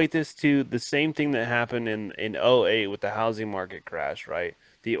of equate this to the same thing that happened in '08 with the housing market crash, right?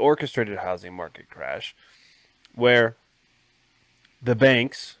 The orchestrated housing market crash, where the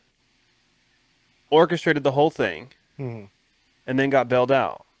banks orchestrated the whole thing and then got bailed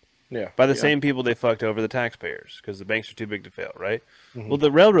out Yeah. by the same people they fucked over, the taxpayers, because the banks are too big to fail, right? Well,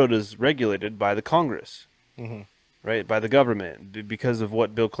 the railroad is regulated by the Congress, right, by the government because of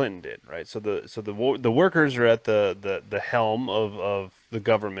what Bill Clinton did, right? So the workers are at the helm of the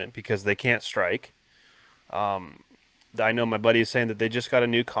government because they can't strike. I know my buddy is saying that they just got a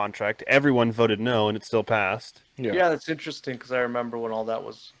new contract. Everyone voted no, and it still passed. yeah, that's interesting because I remember when all that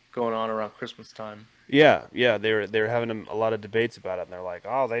was going on around Christmas time. Yeah, they were having a lot of debates about it, and they're like,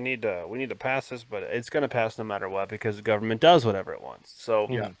 "Oh, we need to pass this, but it's going to pass no matter what because the government does whatever it wants."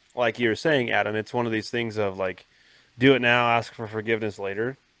 So, like you were saying, Adam, it's one of these things of like, do it now, ask for forgiveness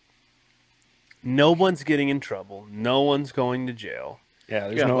later. No one's getting in trouble. No one's going to jail. Yeah.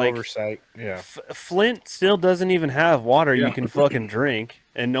 There's Yeah, no like- oversight. Yeah. Flint still doesn't even have water you can fucking drink,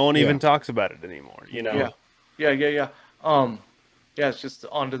 and no one even Yeah. talks about it anymore. Yeah. Yeah, it's just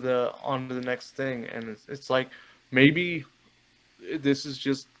onto the next thing, and it's like maybe this is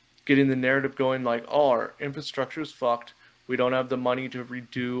just getting the narrative going. Like, oh, our infrastructure is fucked. We don't have the money to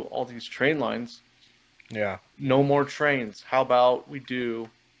redo all these train lines. Yeah. No more trains. How about we do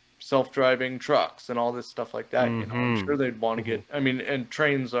self-driving trucks and all this stuff like that? I'm sure they'd want to get. I mean, and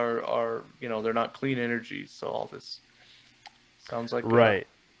trains are they're not clean energy, so all this sounds like Right.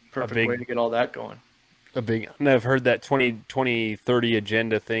 a perfect big- way to get all that going. And I've heard that 2030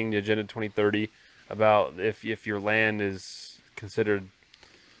 agenda thing, the Agenda 2030, about if your land is considered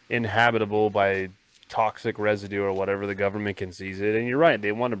inhabitable by toxic residue or whatever, the government can seize it. And you're right,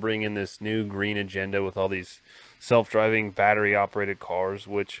 they want to bring in this new green agenda with all these self-driving battery-operated cars,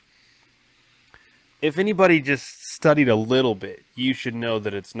 which, if anybody just studied a little bit, you should know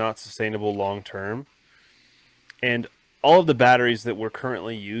that it's not sustainable long-term. And all of the batteries that we're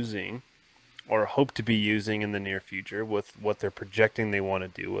currently using or hope to be using in the near future with what they're projecting they want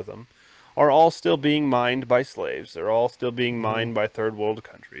to do with them are all still being mined by slaves. They're all still being mined by third world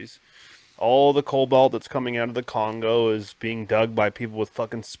countries. All the cobalt that's coming out of the Congo is being dug by people with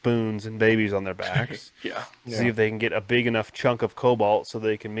fucking spoons and babies on their backs. Yeah. See if they can get a big enough chunk of cobalt so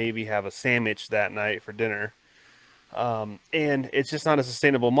they can maybe have a sandwich that night for dinner. And it's just not a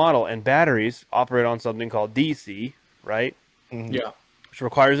sustainable model. And batteries operate on something called DC, right? Yeah. Which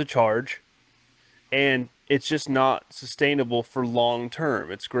requires a charge, and it's just not sustainable for long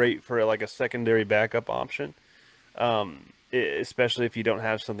term. It's great for like a secondary backup option, especially if you don't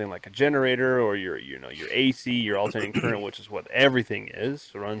have something like a generator or your AC, your alternating current, which is what everything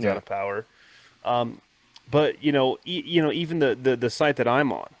is, runs out of power. But even the site that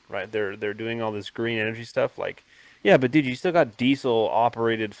I'm on, right? They're doing all this green energy stuff. Like, yeah, but dude, you still got diesel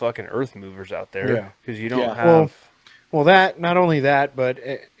operated fucking earth movers out there Yeah. because you don't Yeah. have. Well, that not only that, but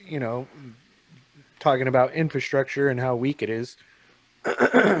talking about infrastructure and how weak it is,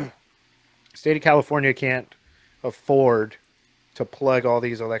 state of California can't afford to plug all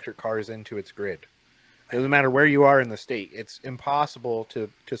these electric cars into its grid. It doesn't matter where you are in the state; it's impossible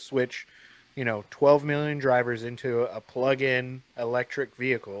to switch, 12 million drivers into a plug-in electric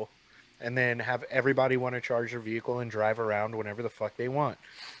vehicle, and then have everybody want to charge their vehicle and drive around whenever the fuck they want.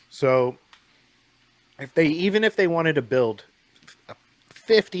 So, if they wanted to build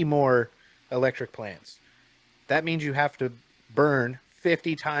 50 more electric plants, that means you have to burn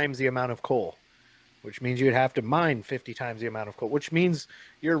 50 times the amount of coal, which means you'd have to mine 50 times the amount of coal, which means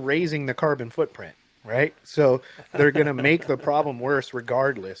you're raising the carbon footprint, right? So they're going to make the problem worse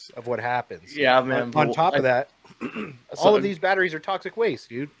regardless of what happens. Yeah, man. On top of that, all of these batteries are toxic waste,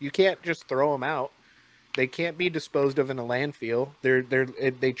 dude. You can't just throw them out. They can't be disposed of in a landfill.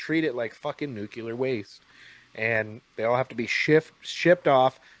 They treat it like fucking nuclear waste, and they all have to be shipped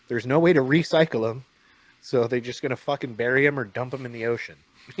off. There's no way to recycle them, so they're just gonna fucking bury them or dump them in the ocean.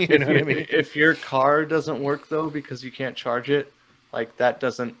 You know what I mean? If your car doesn't work though because you can't charge it, like that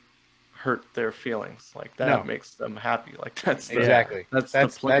doesn't hurt their feelings. Like that makes them happy. Like that's Exactly. That's the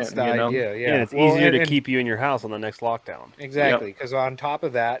plan. That's the idea. Yeah, And it's easier to keep you in your house on the next lockdown. Exactly, because on top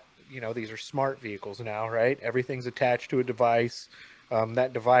of that, these are smart vehicles now, right? Everything's attached to a device.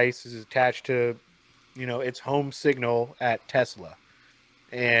 That device is attached to, its home signal at Tesla.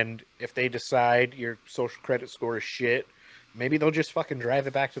 And if they decide your social credit score is shit, maybe they'll just fucking drive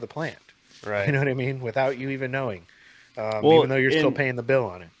it back to the plant. Right. You know what I mean? Without you even knowing. Even though you're still paying the bill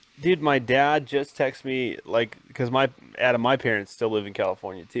on it. Dude, my dad just texted me, because Adam, my parents still live in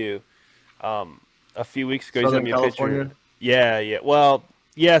California too. A few weeks ago, he sent me a picture. Yeah. Well,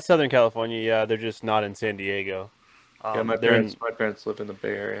 yeah, Southern California. Yeah, they're just not in San Diego. Yeah, my parents live in the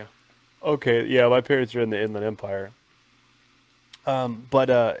Bay Area. Okay, yeah, my parents are in the Inland Empire.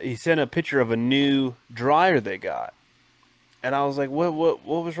 But he sent a picture of a new dryer they got, and I was like, "What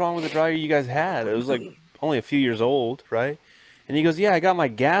was wrong with the dryer you guys had? It was like only a few years old, right?" And he goes, "Yeah, I got my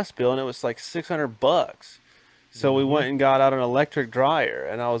gas bill, and it was like $600. So we went and got out an electric dryer."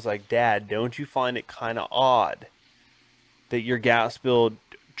 And I was like, "Dad, don't you find it kind of odd that your gas bill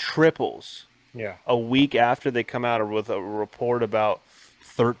triples a week after they come out with a report about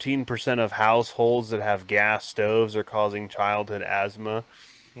 13% of households that have gas stoves are causing childhood asthma,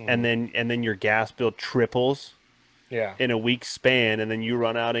 and then your gas bill triples in a week span, and then you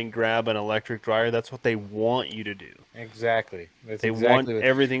run out and grab an electric dryer? That's what they want you to do. Exactly. They want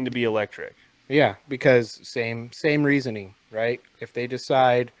everything to be electric. Yeah, because same reasoning, right? If they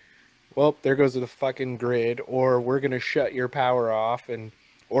decide, well, there goes the fucking grid, or we're going to shut your power off,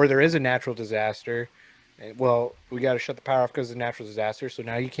 or there is a natural disaster, well, we got to shut the power off because of the natural disaster, so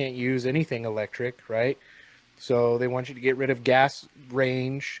now you can't use anything electric, right? So they want you to get rid of gas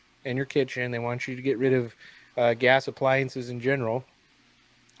range in your kitchen. They want you to get rid of gas appliances in general,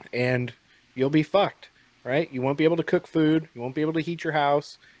 and you'll be fucked, right? You won't be able to cook food. You won't be able to heat your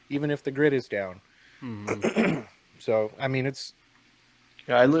house, even if the grid is down. So, I mean, it's...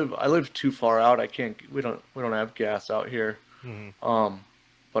 Yeah, I live too far out. I can't. We don't have gas out here.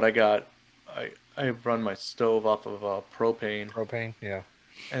 But I run my stove off of propane. Propane, yeah.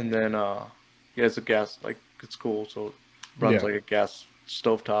 And then it's a gas, like it's cool, so it runs like a gas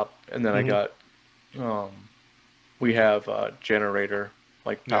stovetop. And then I got we have a generator,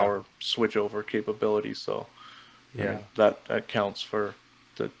 like power switch over capability, so that counts for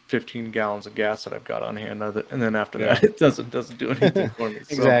the 15 gallons of gas that I've got on hand, and then after that it doesn't do anything for me.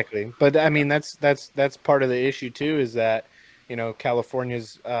 So. Exactly. But I mean that's part of the issue too, is that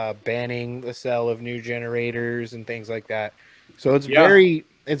California's banning the sale of new generators and things like that. So it's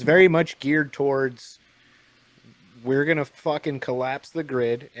very much geared towards, we're gonna fucking collapse the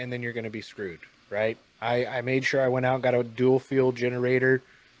grid and then you're gonna be screwed, right? I made sure I went out and got a dual fuel generator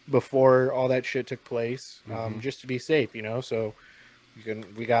before all that shit took place, just to be safe, so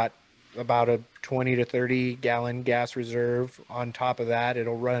we got about a 20 to 30 gallon gas reserve. On top of that,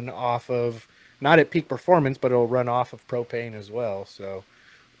 it'll run off of, not at peak performance, but it'll run off of propane as well. So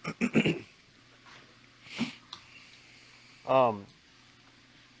Yeah,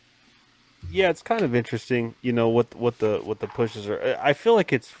 it's kind of interesting, what the pushes are. I feel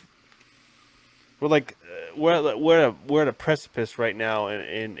like we're at a precipice right now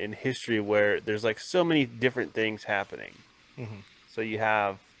in history where there's like so many different things happening. So you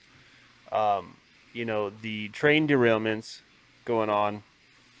have, the train derailments going on,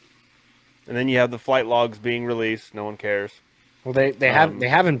 and then you have the flight logs being released. No one cares, Well, they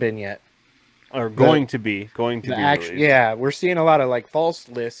haven't been yet. or going to be released. Yeah, we're seeing a lot of like false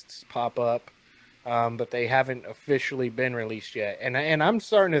lists pop up, but they haven't officially been released yet. And I'm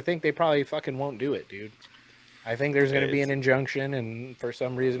starting to think they probably fucking won't do it, dude. I think there's going to be an injunction, and for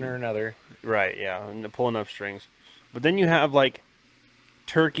some reason or another. Right, yeah, and they're pulling up strings. But then you have like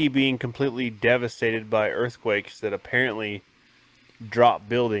Turkey being completely devastated by earthquakes that apparently drop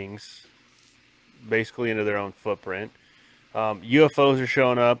buildings basically into their own footprint. UFOs are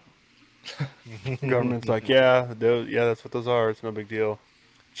showing up. Government's like, yeah, that's what those are. It's no big deal.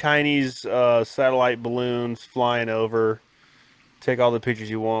 Chinese satellite balloons flying over. Take all the pictures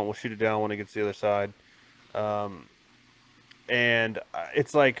you want. We'll shoot it down when it gets to the other side. And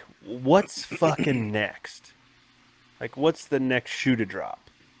it's like, what's fucking next? Like, what's the next shoe to drop?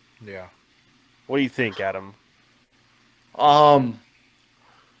 Yeah. What do you think, Adam? I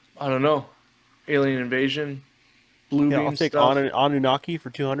don't know. Alien invasion, blue Yeah, beam I'll take stuff. Anunnaki for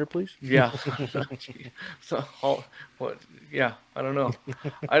 200, please. Yeah. So, what? Yeah, I don't know.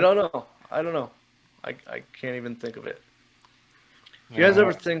 I don't know. I can't even think of it. Do you guys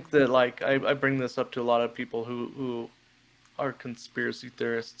ever think that, like, I bring this up to a lot of people who are conspiracy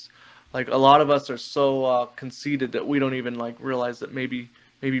theorists. Like, a lot of us are so conceited that we don't even, like, realize that maybe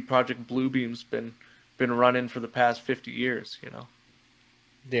Project Bluebeam's been running for the past 50 years, you know?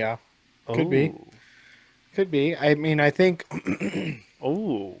 Yeah. Could be. Ooh. Could be. I mean, I think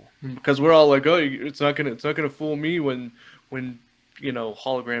Oh. Because we're all like, oh, it's not gonna fool me when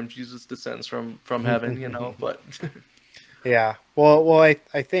hologram Jesus descends from heaven, you know. But yeah. Well, I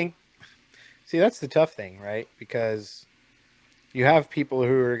think. See, that's the tough thing, right? Because you have people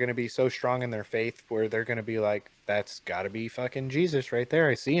who are going to be so strong in their faith where they're going to be like, that's got to be fucking Jesus right there.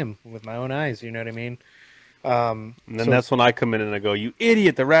 I see him with my own eyes. You know what I mean? And then that's when I come in and I go, you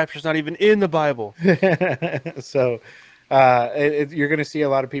idiot, the rapture's not even in the Bible. So you're going to see a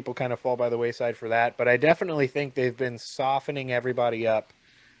lot of people kind of fall by the wayside for that. But I definitely think they've been softening everybody up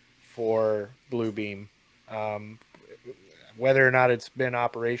for Bluebeam. Whether or not it's been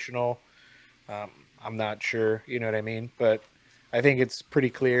operational, I'm not sure. You know what I mean? But I think it's pretty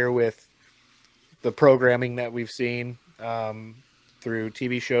clear with the programming that we've seen through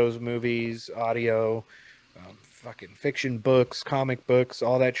TV shows, movies, audio, fucking fiction books, comic books,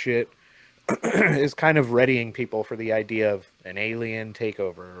 all that shit is kind of readying people for the idea of an alien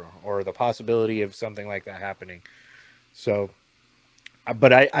takeover or the possibility of something like that happening. So,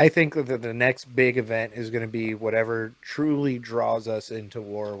 but I think that the next big event is going to be whatever truly draws us into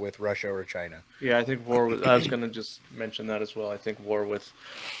war with Russia or China. yeah, I think war with. I was gonna just mention that as well. I think war with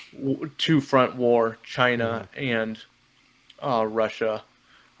two-front war, China and Russia.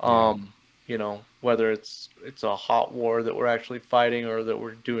 You know, whether it's a hot war that we're actually fighting or that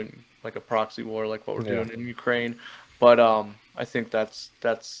we're doing like a proxy war, like what we're doing in Ukraine. But I think that's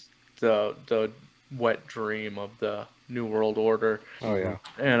the wet dream of the New World Order. Oh yeah.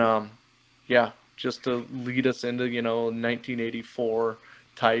 And yeah, just to lead us into 1984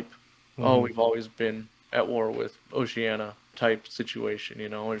 type. Oh, we've always been at war with Oceania type situation. You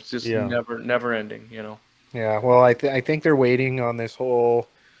know, it's just never ending. You know. Yeah. Well, I think they're waiting on this whole.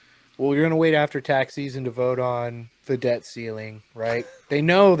 Well, you're going to wait after tax season to vote on the debt ceiling, right? They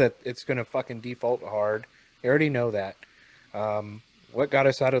know that it's going to fucking default hard. They already know that. What got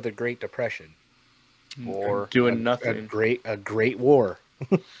us out of the Great Depression? War. Doing nothing. A great war.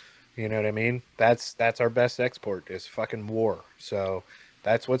 You know what I mean? That's our best export is fucking war. So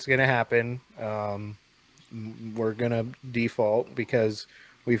that's what's going to happen. We're going to default because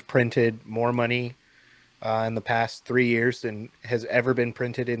we've printed more money in the past 3 years than has ever been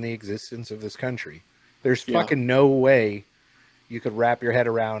printed in the existence of this country. There's fucking no way you could wrap your head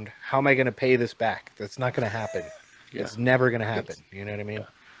around, how am I going to pay this back? That's not going to happen. It's never going to happen. You know what I mean?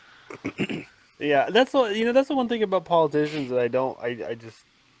 Yeah, that's the one thing about politicians that I just.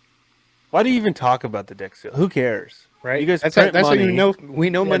 Why do you even talk about the debt ceiling? Who cares? Right? You guys that's print how money. you know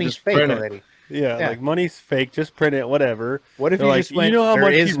we know money's just fake print it. already. Yeah, Yeah. like money's fake. Just print it. Whatever. What if They're you like, just went, you know how "There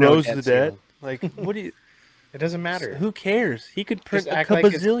much he is no rose debt the debt? ceiling." Like, what do you? It doesn't matter. Who cares? He could print a act like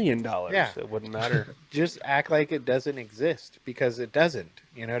it's- bazillion dollars. Yeah. It wouldn't matter. Just act like it doesn't exist because it doesn't.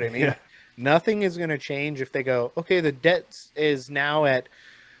 You know what I mean? Yeah. Nothing is going to change if they go, okay, the debt is now at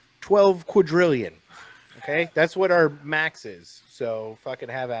 12 quadrillion. Okay, that's what our max is. So fucking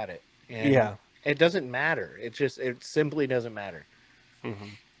have at it. And Yeah. it doesn't matter. It simply doesn't matter.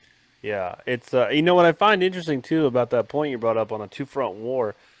 Yeah, it's you know what I find interesting too about that point you brought up on a two-front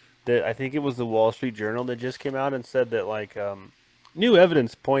war, that I think it was the Wall Street Journal that just came out and said that like new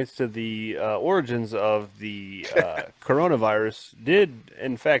evidence points to the origins of the coronavirus did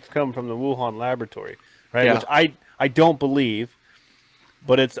in fact come from the Wuhan laboratory, right? Yeah. Which I don't believe,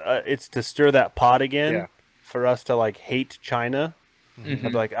 but it's to stir that pot again Yeah. for us to like hate China. I'd be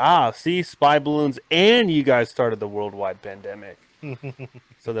like, see, spy balloons, and you guys started the worldwide pandemic.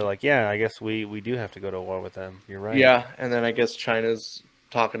 So they're like, yeah, I guess we do have to go to war with them. You're right. Yeah, and then I guess China's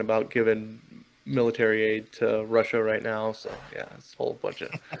talking about giving military aid to Russia right now. So yeah, it's a whole bunch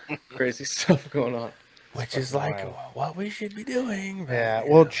of crazy stuff going on. Which is like wild. what we should be doing. but, Yeah.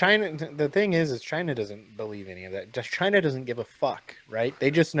 you Well, know. China. The thing is China doesn't believe any of that. Just China doesn't give a fuck, right?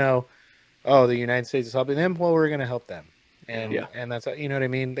 They just know, oh, the United States is helping them. Well, we're gonna help them, and Yeah. and that's you know what I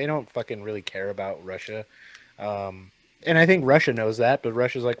mean. They don't fucking really care about Russia, and I think Russia knows that. But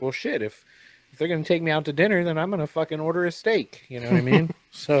Russia's like, well, shit. If they're gonna take me out to dinner, then I'm gonna fucking order a steak. You know what I mean?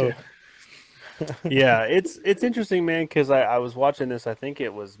 So Yeah, it's interesting, man, because I was watching this. I think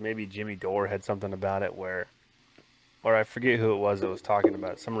it was maybe Jimmy Dore had something about it where, or I forget who it was that was talking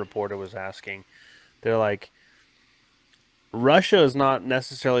about it. Some reporter was asking. They're like, Russia is not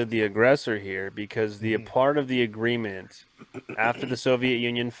necessarily the aggressor here because the part of the agreement after the Soviet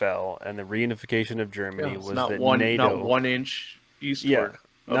Union fell and the reunification of Germany Yeah, it's was not that one, NATO, not 1 inch eastward. yeah,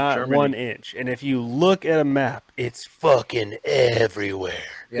 of not Germany. 1 inch. And if you look at a map, it's fucking everywhere.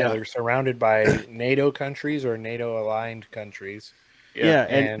 yeah, they're surrounded by NATO countries or NATO aligned countries. Yeah,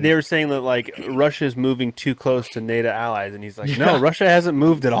 and and- they were saying that like Russia's moving too close to NATO allies, and he's like, "No, Russia hasn't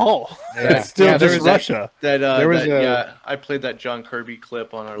moved at all. Yeah. It's still Yeah, there just was that- Russia." There was a- yeah, I played that John Kirby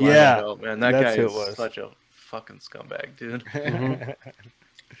clip on our live Yeah, show, man. That that's guy who it is was. such a fucking scumbag, dude.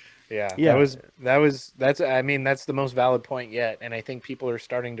 Yeah, Yeah. that's I mean that's the most valid point yet, and I think people are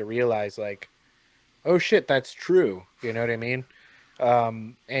starting to realize like, oh shit, that's true. You know what I mean?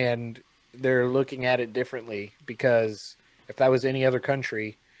 And they're looking at it differently because if that was any other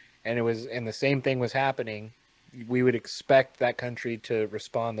country, and the same thing was happening, we would expect that country to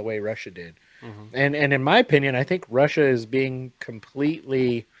respond the way Russia did. And in my opinion, I think Russia is being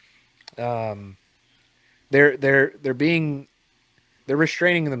completely, they're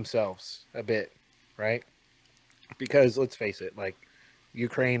restraining themselves a bit, right? Because let's face it, like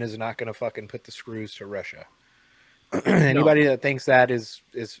Ukraine is not going to fucking put the screws to Russia. Anybody that thinks that is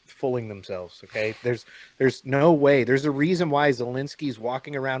fooling themselves. Okay, there's no way. There's a reason why Zelensky's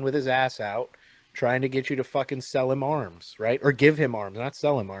walking around with his ass out, trying to get you to fucking sell him arms, right? Or give him arms, not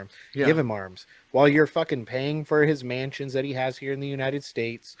sell him arms. Yeah. Give him arms while you're fucking paying for his mansions that he has here in the United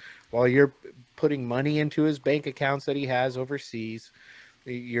States, while you're putting money into his bank accounts that he has overseas.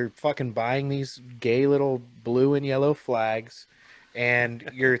 You're fucking buying these gay little blue and yellow flags. And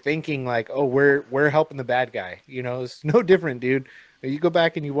you're thinking like, oh, we're helping the bad guy. You know, it's no different, dude. You go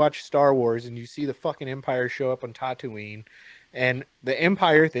back and you watch Star Wars and you see the fucking Empire show up on Tatooine, and the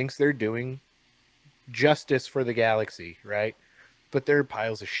Empire thinks they're doing justice for the galaxy, right? But they're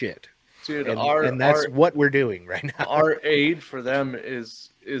piles of shit. Dude, And that's what we're doing right now. our aid for them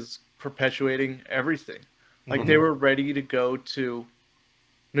is perpetuating everything. Like they were ready to go to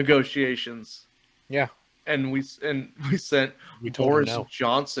negotiations, Yeah. and we sent We told Boris them no.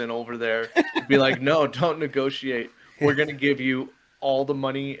 Johnson over there to be like, no, don't negotiate. We're gonna give you all the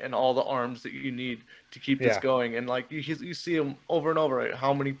money and all the arms that you need to keep this Yeah. going. And like you see them over and over. Right?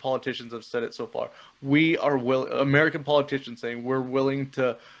 How many politicians have said it so far? We are American politicians saying we're willing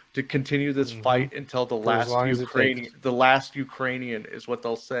to continue this fight until the as last long as it Ukrainian, takes. the last Ukrainian is what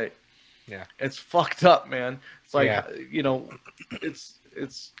they'll say. Yeah. It's fucked up, man. It's like Yeah. you know, it's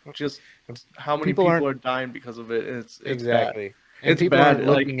just how many People people aren't- are dying because of it. It's Exactly. Bad. And It's people bad, aren't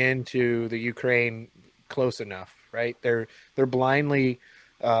like- looking into the Ukraine close enough, right? They're blindly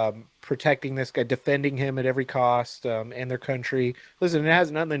protecting this guy, defending him at every cost, and their country. Listen, it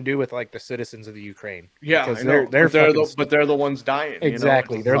has nothing to do with like the citizens of the Ukraine. Yeah, because I know. they're but they're the ones dying.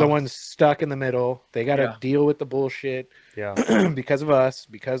 exactly. You know? They're the ones stuck in the middle. They got to Yeah. deal with the bullshit Yeah. because of us,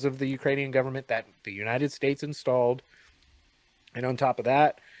 because of the Ukrainian government that the United States installed. And on top of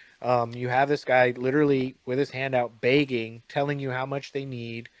that, you have this guy literally with his hand out begging, telling you how much they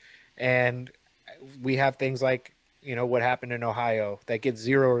need. And we have things like, you know, what happened in Ohio that gets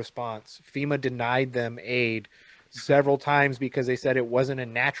zero response. FEMA denied them aid several times because they said it wasn't a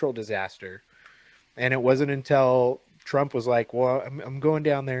natural disaster. And it wasn't until Trump was like, well, I'm going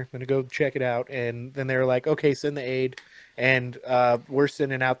down there. I'm going to go check it out. And then they were like, okay, send the aid. And we're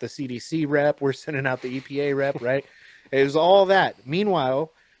sending out the CDC rep. We're sending out the EPA rep, right? It was all that.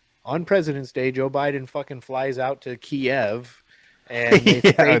 Meanwhile, on President's Day, Joe Biden fucking flies out to Kiev. And they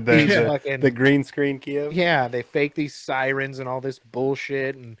fake these fucking... the green screen Kiev. Yeah, they fake these sirens and all this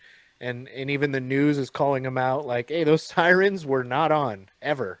bullshit. And even the news is calling them out like, hey, those sirens were not on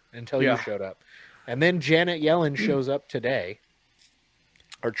ever until you showed up. And then Janet Yellen shows up today,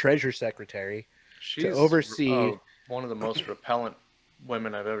 our Treasury Secretary, She's to oversee... one of the most repellent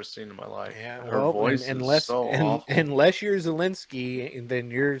women I've ever seen in my life. Yeah, her voice is so awful. Unless you're Zelensky, then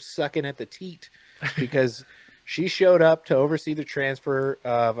you're sucking at the teat, because she showed up to oversee the transfer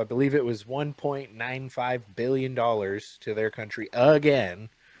of, I believe it was $1.95 billion to their country again,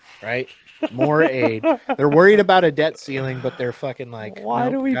 right? More aid. They're worried about a debt ceiling, but they're fucking like, why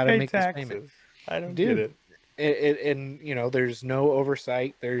do we gotta pay make taxes? this payment. I don't Dude, get it. And you know, there's no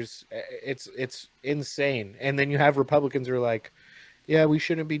oversight. It's insane. And then you have Republicans who are like, yeah, we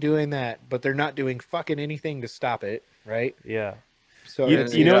shouldn't be doing that, but they're not doing fucking anything to stop it, right? Yeah. So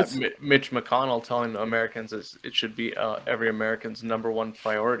You know, Mitch McConnell telling Americans it should be every American's number one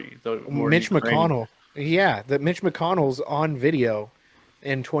priority. Mitch McConnell, that Mitch McConnell's on video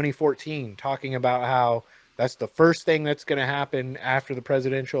in 2014 talking about how that's the first thing that's going to happen after the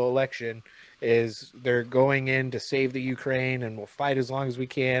presidential election is they're going in to save the Ukraine and we'll fight as long as we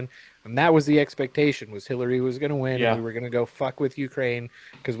can. And that was the expectation, was Hillary was going to win and we were going to go fuck with Ukraine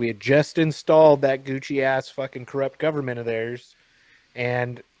because we had just installed that Gucci ass fucking corrupt government of theirs.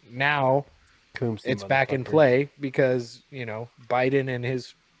 And now it's back in play because, you know, Biden and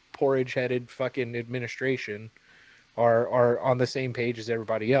his porridge-headed fucking administration are on the same page as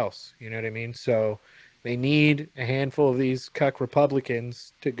everybody else. You know what I mean? So they need a handful of these cuck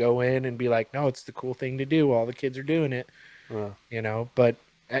Republicans to go in and be like, no, it's the cool thing to do. All the kids are doing it, you know, but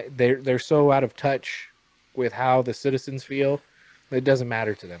they're so out of touch with how the citizens feel. It doesn't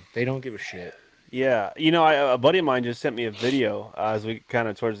matter to them. They don't give a shit. Yeah, you know, a buddy of mine just sent me a video as we kind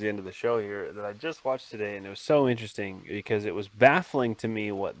of towards the end of the show here that I just watched today, and it was so interesting because it was baffling to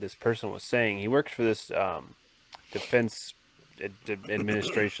me what this person was saying. He worked for this defense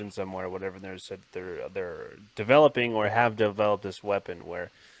administration somewhere, whatever. And they said they're developing or have developed this weapon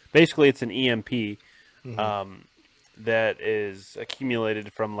where basically it's an EMP that is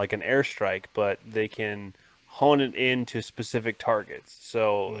accumulated from like an airstrike, but they can hone it into specific targets,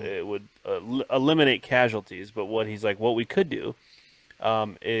 so it would eliminate casualties. But what we could do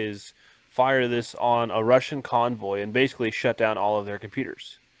is fire this on a Russian convoy and basically shut down all of their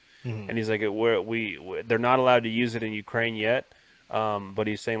computers. And he's like, they're not allowed to use it in Ukraine yet, but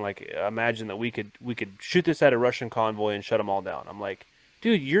he's saying like, imagine that we could shoot this at a Russian convoy and shut them all down. I'm like,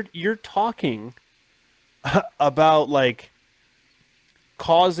 dude, you're talking about like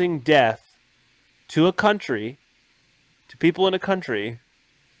causing death to a country, to people in a country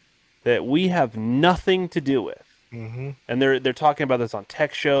that we have nothing to do with. And they're talking about this on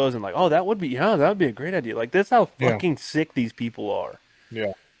tech shows and like, oh, that would be a great idea. Like, that's how fucking sick these people are.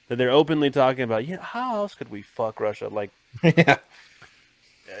 Yeah. That they're openly talking about, how else could we fuck Russia? Like,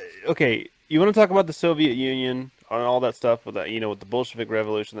 okay, you want to talk about the Soviet Union and all that stuff with that, with the Bolshevik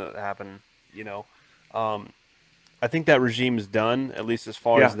Revolution that happened, I think that regime is done, at least as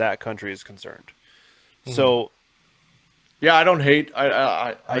far as that country is concerned. So, yeah, I don't hate.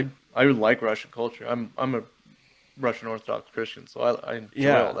 I like Russian culture. I'm a Russian Orthodox Christian, so I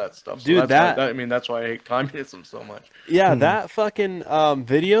enjoy all that stuff. So dude, that's why I hate communism so much. Yeah, that fucking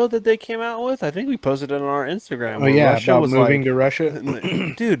video that they came out with, I think we posted it on our Instagram. Oh yeah, Russia about was moving to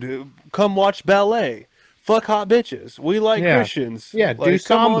Russia. Dude, come watch ballet. Fuck hot bitches. We like Christians. Yeah, like, do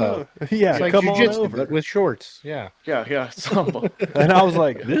samba. Yeah, it's like come on over. But with shorts. Yeah, samba. And I was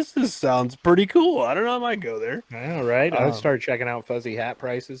like, this sounds pretty cool. I don't know, I might go there. I know, right? I started checking out fuzzy hat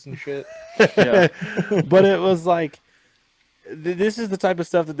prices and shit. Yeah, but it was like, this is the type of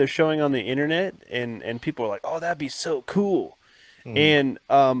stuff that they're showing on the internet, and people are like, oh, that'd be so cool. And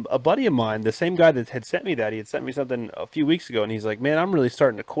a buddy of mine, the same guy that had sent me that, he had sent me something a few weeks ago, and he's like, man, I'm really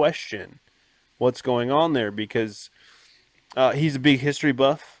starting to question what's going on there, because he's a big history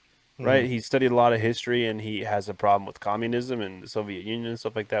buff, right? He studied a lot of history, and he has a problem with communism and the Soviet Union and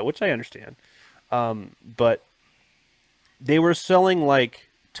stuff like that, which I understand. But they were selling like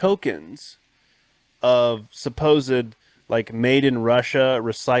tokens of supposed like made in Russia,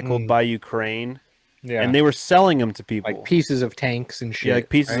 recycled by Ukraine. Yeah. And they were selling them to people. Like pieces of tanks and shit. Yeah, like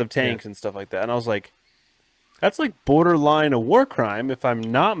pieces of tanks and stuff like that. And I was like, that's like borderline a war crime, if I'm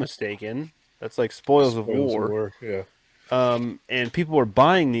not mistaken. That's like spoils of war. Yeah. and people were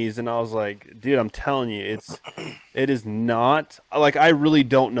buying these, and I was like, dude, I'm telling you, it is not like I really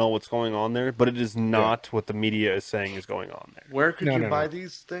don't know what's going on there, but it is not what the media is saying is going on there. Where could No, you no, buy no.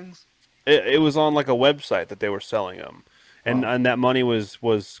 these things? It was on like a website that they were selling them, and that money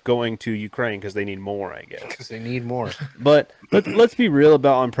was going to Ukraine because they need more, I guess. Because they need more. But let's be real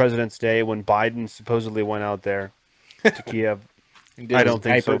about on President's Day when Biden supposedly went out there to Kiev. He did I his don't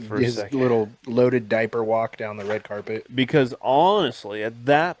think so diaper- for a his second. little loaded diaper walk down the red carpet. Because honestly, at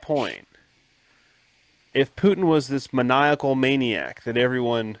that point, if Putin was this maniacal maniac that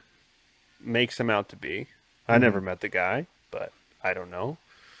everyone makes him out to be, I never met the guy, but I don't know.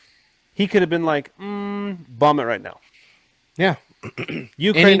 He could have been like, bomb it right now. Yeah,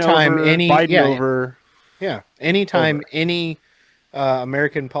 Ukraine Anytime, over, any- Biden yeah. over. yeah. Anytime Over. any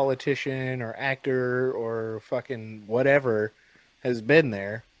American politician or actor or fucking whatever has been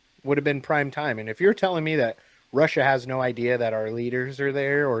there would have been prime time. And if you're telling me that Russia has no idea that our leaders are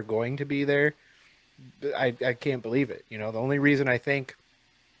there or going to be there, I can't believe it. You know, the only reason I think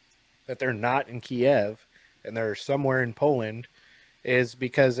that they're not in Kiev and they're somewhere in Poland is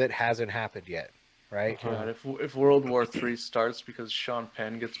because it hasn't happened yet, right? God, if World War III starts because Sean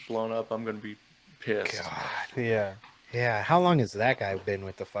Penn gets blown up, I'm gonna be pissed. Yeah. Yeah, how long has that guy been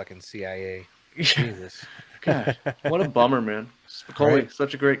with the fucking CIA? Jesus. God, what a bummer, man. Spicoli, Right.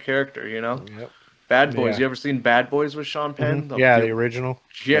 such a great character, you know. Yep. Bad Boys. Yeah. You ever seen Bad Boys with Sean Penn? Yeah, the original.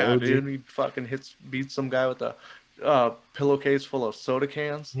 Yeah, The OG. dude, he fucking beats some guy with a pillowcase full of soda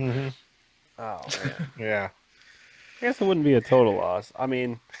cans. Mhm. Oh man. Yeah. I guess it wouldn't be a total loss. I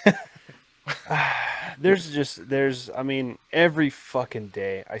mean, I mean, every fucking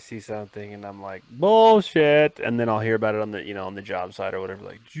day I see something and I'm like, bullshit. And then I'll hear about it on the, on the job site or whatever.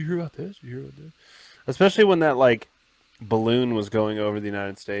 Like, did you hear about this? Did you hear about this? Especially when that, like, balloon was going over the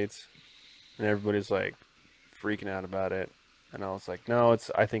United States and everybody's like freaking out about it. And I was like, no,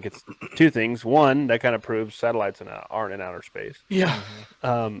 I think it's two things. One, that kind of proves satellites aren't in outer space. Yeah.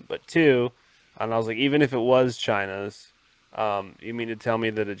 But two, and I was like, even if it was China's, you mean to tell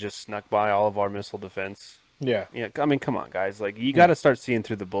me that it just snuck by all of our missile defense? Yeah. Yeah, I mean, come on, guys. Like, you got to start seeing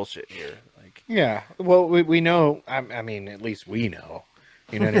through the bullshit here. Like, Yeah. Well, we know. I mean, at least we know.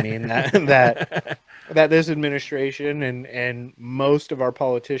 You know what I mean? That this administration and most of our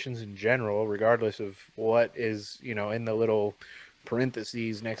politicians in general, regardless of what is in the little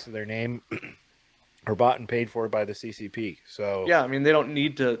parentheses next to their name, are bought and paid for by the CCP. So Yeah, I mean, they don't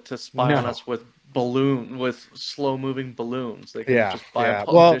need to spy on No. us with slow moving balloons. They can Yeah, just buy yeah. a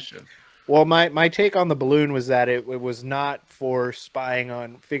Well, politician. Well, my take on the balloon was that it was not for spying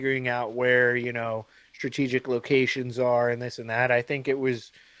on figuring out where, strategic locations are and this and that. I think it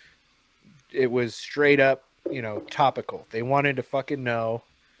was straight up, topical. They wanted to fucking know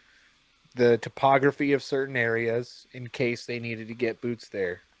the topography of certain areas in case they needed to get boots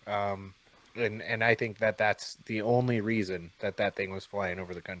there. And I think that that's the only reason that thing was flying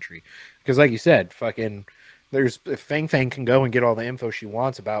over the country. Because like you said, fucking Fang Fang can go and get all the info she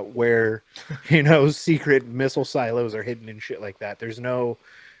wants about where, secret missile silos are hidden and shit like that. There's no,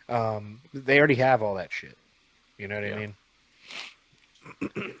 they already have all that shit. You know what I mean?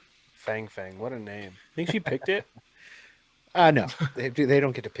 Fang Fang, what a name. Think she picked it? No, they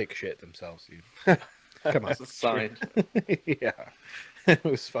don't get to pick shit themselves, dude. Come on. It's a sign. Yeah. It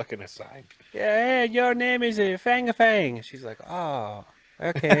was fucking assigned. Yeah, your name is Fang Fang. She's like, oh,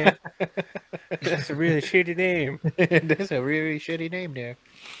 okay. That's a really shitty name. That's a really shitty name there.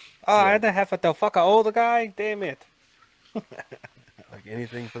 Oh, I had to have to fuck an older guy? Damn it. Like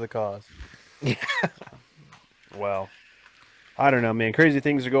anything for the cause. Well, I don't know, man. Crazy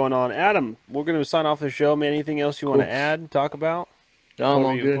things are going on. Adam, we're going to sign off the show, man. Anything else you want to add, talk about? No, I'm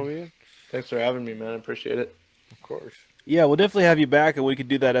all Before good. we- Thanks for having me, man. I appreciate it. Of course. Yeah, we'll definitely have you back, and we could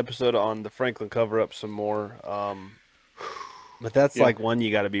do that episode on the Franklin cover-up some more. But that's Yeah. like one you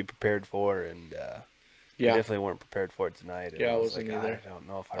got to be prepared for, and we Yeah. definitely weren't prepared for it tonight. And Yeah, I was wasn't like, either. I don't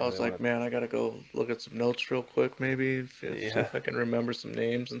know if I I was really like, wanna- man, I gotta go look at some notes real quick, maybe see Yeah. if I can remember some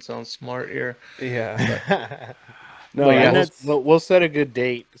names and sound smart here. Yeah. No, Well, yeah, and that's, we'll set a good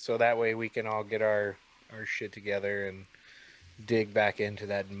date so that way we can all get our shit together and dig back into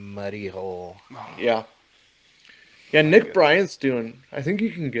that muddy hole. Yeah. Yeah, Nick Bryant's doing. I think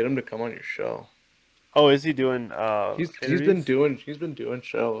you can get him to come on your show. oh, is he doing? He's interviews? been doing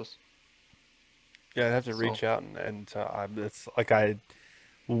shows. Yeah, I'd have to So- reach out and it's like I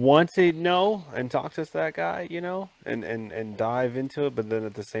want to know and talk to that guy, and dive into it, but then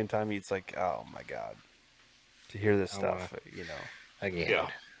at the same time, it's like, oh my god, to hear this I stuff, Again. Yeah.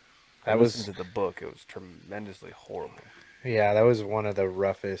 I That listened was to the book; it was tremendously horrible. that was one of the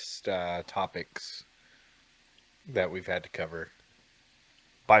roughest topics that we've had to cover.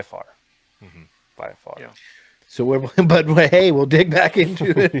 By far. By far. Yeah. So but hey, we'll dig back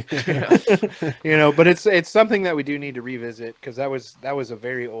into it. You know, but it's something that we do need to revisit because that was a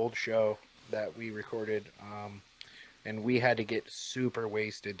very old show that we recorded, and we had to get super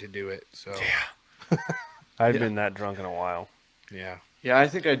wasted to do it. So I've been that drunk in a while. yeah. Yeah, I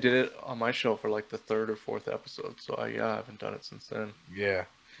think I did it on my show for like the 3rd or 4th episode. So I haven't done it since then. Yeah.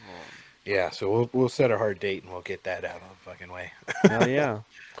 Yeah, so we'll set a hard date and we'll get that out of the fucking way. Hell yeah.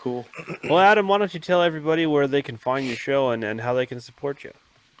 Cool. Well, Adam, why don't you tell everybody where they can find your show and how they can support you?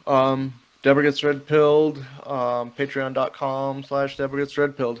 Deborah Gets Red Pilled, patreon.com/Deborah Gets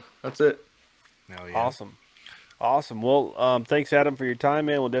Red Pilled. That's it. Hell yeah. Awesome. Well, thanks, Adam, for your time,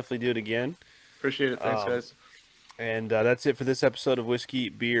 man. We'll definitely do it again. Appreciate it. Thanks, guys. And that's it for this episode of Whiskey,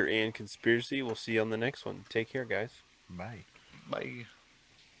 Beer, and Conspiracy. We'll see you on the next one. Take care, guys. Bye. Bye.